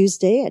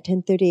Tuesday at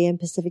 10:30 a.m.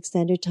 Pacific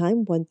Standard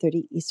Time,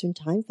 1:30 Eastern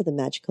Time for the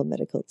Magical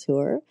Medical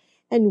Tour,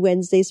 and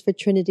Wednesdays for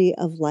Trinity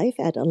of Life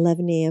at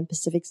 11 a.m.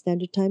 Pacific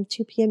Standard Time,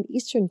 2 p.m.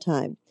 Eastern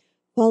Time,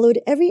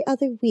 followed every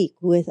other week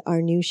with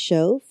our new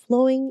show,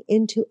 Flowing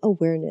into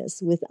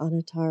Awareness with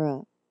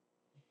Anatara.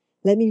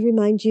 Let me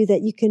remind you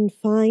that you can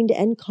find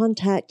and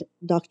contact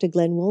Dr.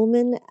 Glenn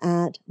Woolman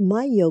at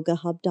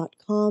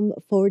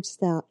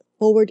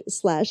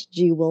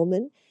myyogahub.com/G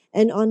Woolman,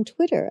 and on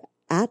Twitter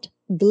at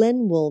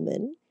Glenn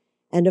Woolman,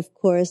 and of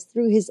course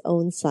through his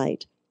own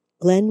site,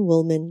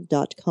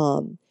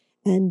 glennwoolman.com.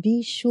 And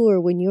be sure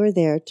when you're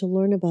there to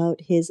learn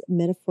about his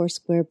Metaphor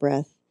Square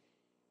Breath.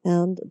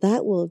 And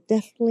that will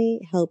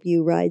definitely help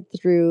you ride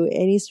through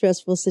any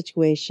stressful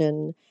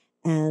situation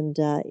and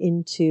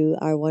into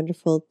our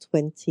wonderful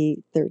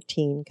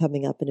 2013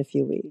 coming up in a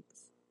few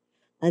weeks.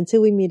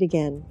 Until we meet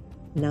again,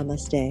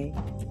 namaste.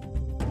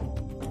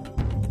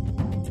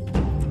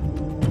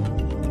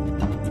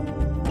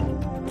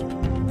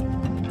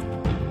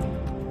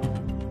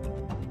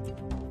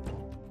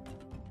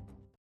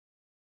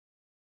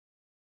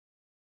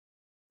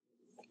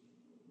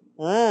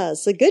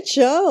 It's a good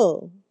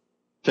show.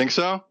 Think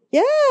so?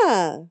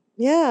 Yeah.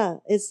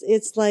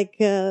 It's like,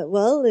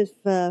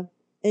 if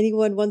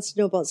anyone wants to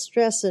know about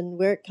stress and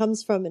where it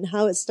comes from and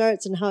how it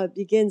starts and how it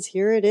begins,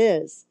 here it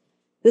is.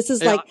 This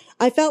is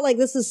I felt like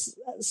this is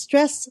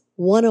Stress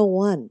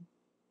 101.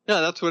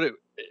 Yeah, that's what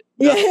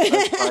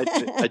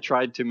I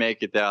tried to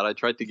make it that. I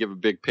tried to give a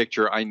big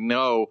picture. I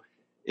know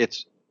I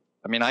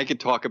could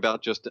talk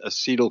about just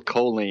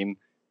acetylcholine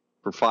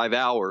for 5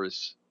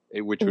 hours.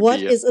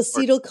 What is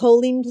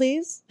acetylcholine,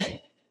 please?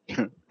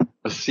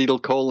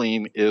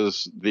 acetylcholine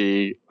is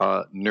the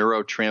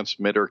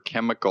neurotransmitter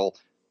chemical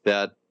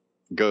that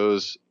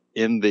goes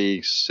in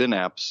the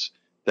synapse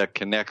that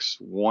connects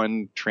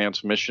one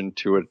transmission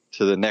to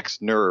the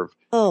next nerve.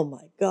 Oh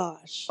my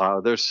gosh. All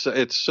of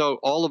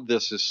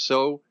this is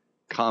so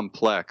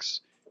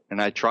complex. And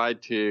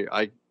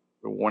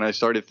when I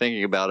started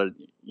thinking about it,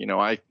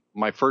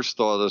 my first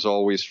thought is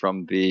always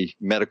from the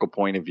medical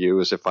point of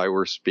view, as if I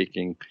were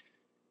speaking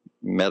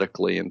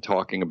medically and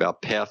talking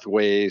about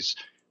pathways,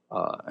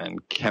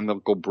 and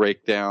chemical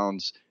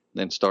breakdowns,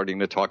 then starting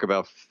to talk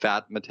about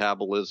fat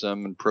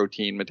metabolism and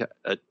protein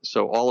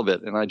so all of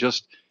it. And I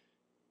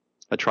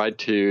tried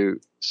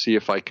to see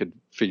if I could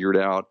figure it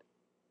out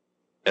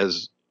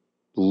as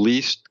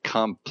least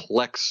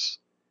complexly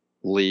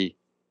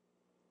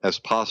as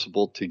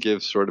possible to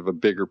give sort of a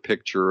bigger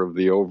picture of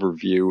the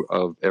overview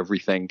of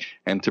everything,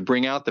 and to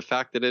bring out the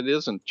fact that it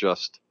isn't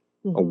just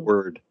a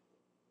word,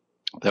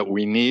 that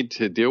we need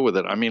to deal with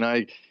it. I mean,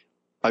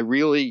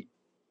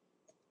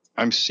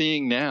 I'm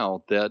seeing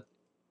now that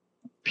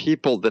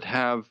people that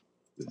have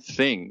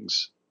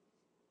things,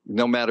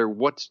 no matter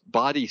what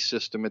body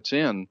system it's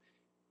in,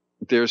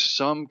 there's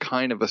some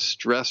kind of a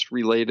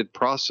stress-related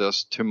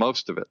process to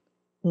most of it.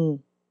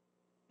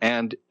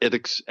 And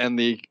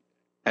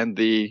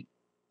the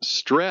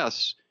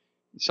stress,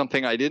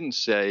 something I didn't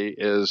say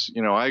is,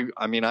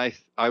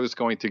 I was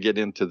going to get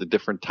into the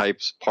different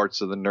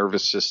parts of the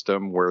nervous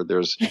system where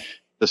there's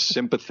the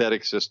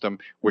sympathetic system,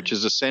 which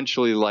is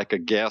essentially like a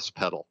gas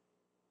pedal.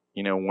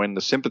 When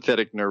the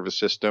sympathetic nervous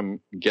system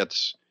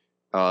gets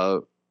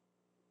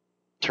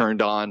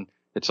turned on,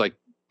 it's like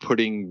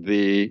pushing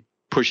the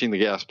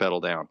gas pedal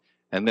down.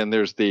 And then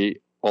there's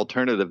the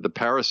alternative, the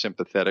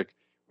parasympathetic,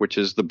 which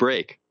is the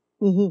brake.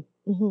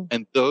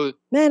 And those,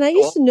 man, I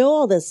used to know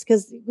all this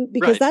because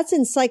right. That's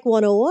in Psych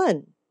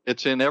 101.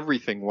 It's in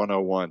Everything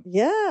 101.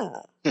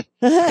 Yeah.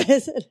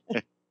 It's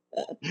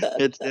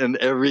in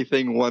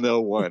Everything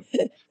 101.